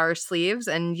up our sleeves,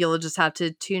 and you'll just have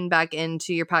to tune back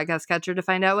into your podcast catcher to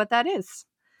find out what that is.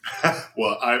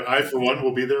 Well, I for one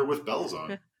will be there with bells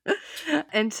on.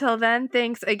 Until then,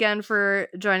 thanks again for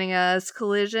joining us,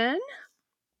 Collision.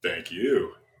 Thank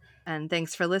you. And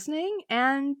thanks for listening,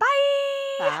 and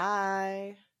bye!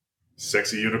 Bye.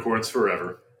 Sexy unicorns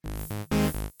forever.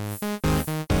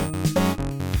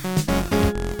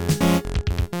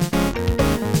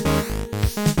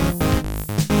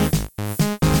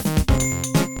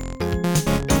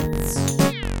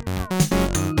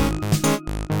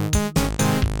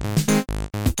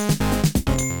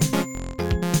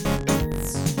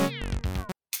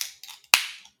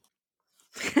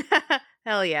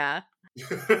 Hell yeah.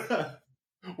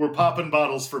 We're popping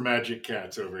bottles for Magic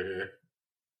Cats over here.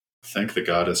 Thank the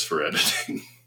goddess for editing.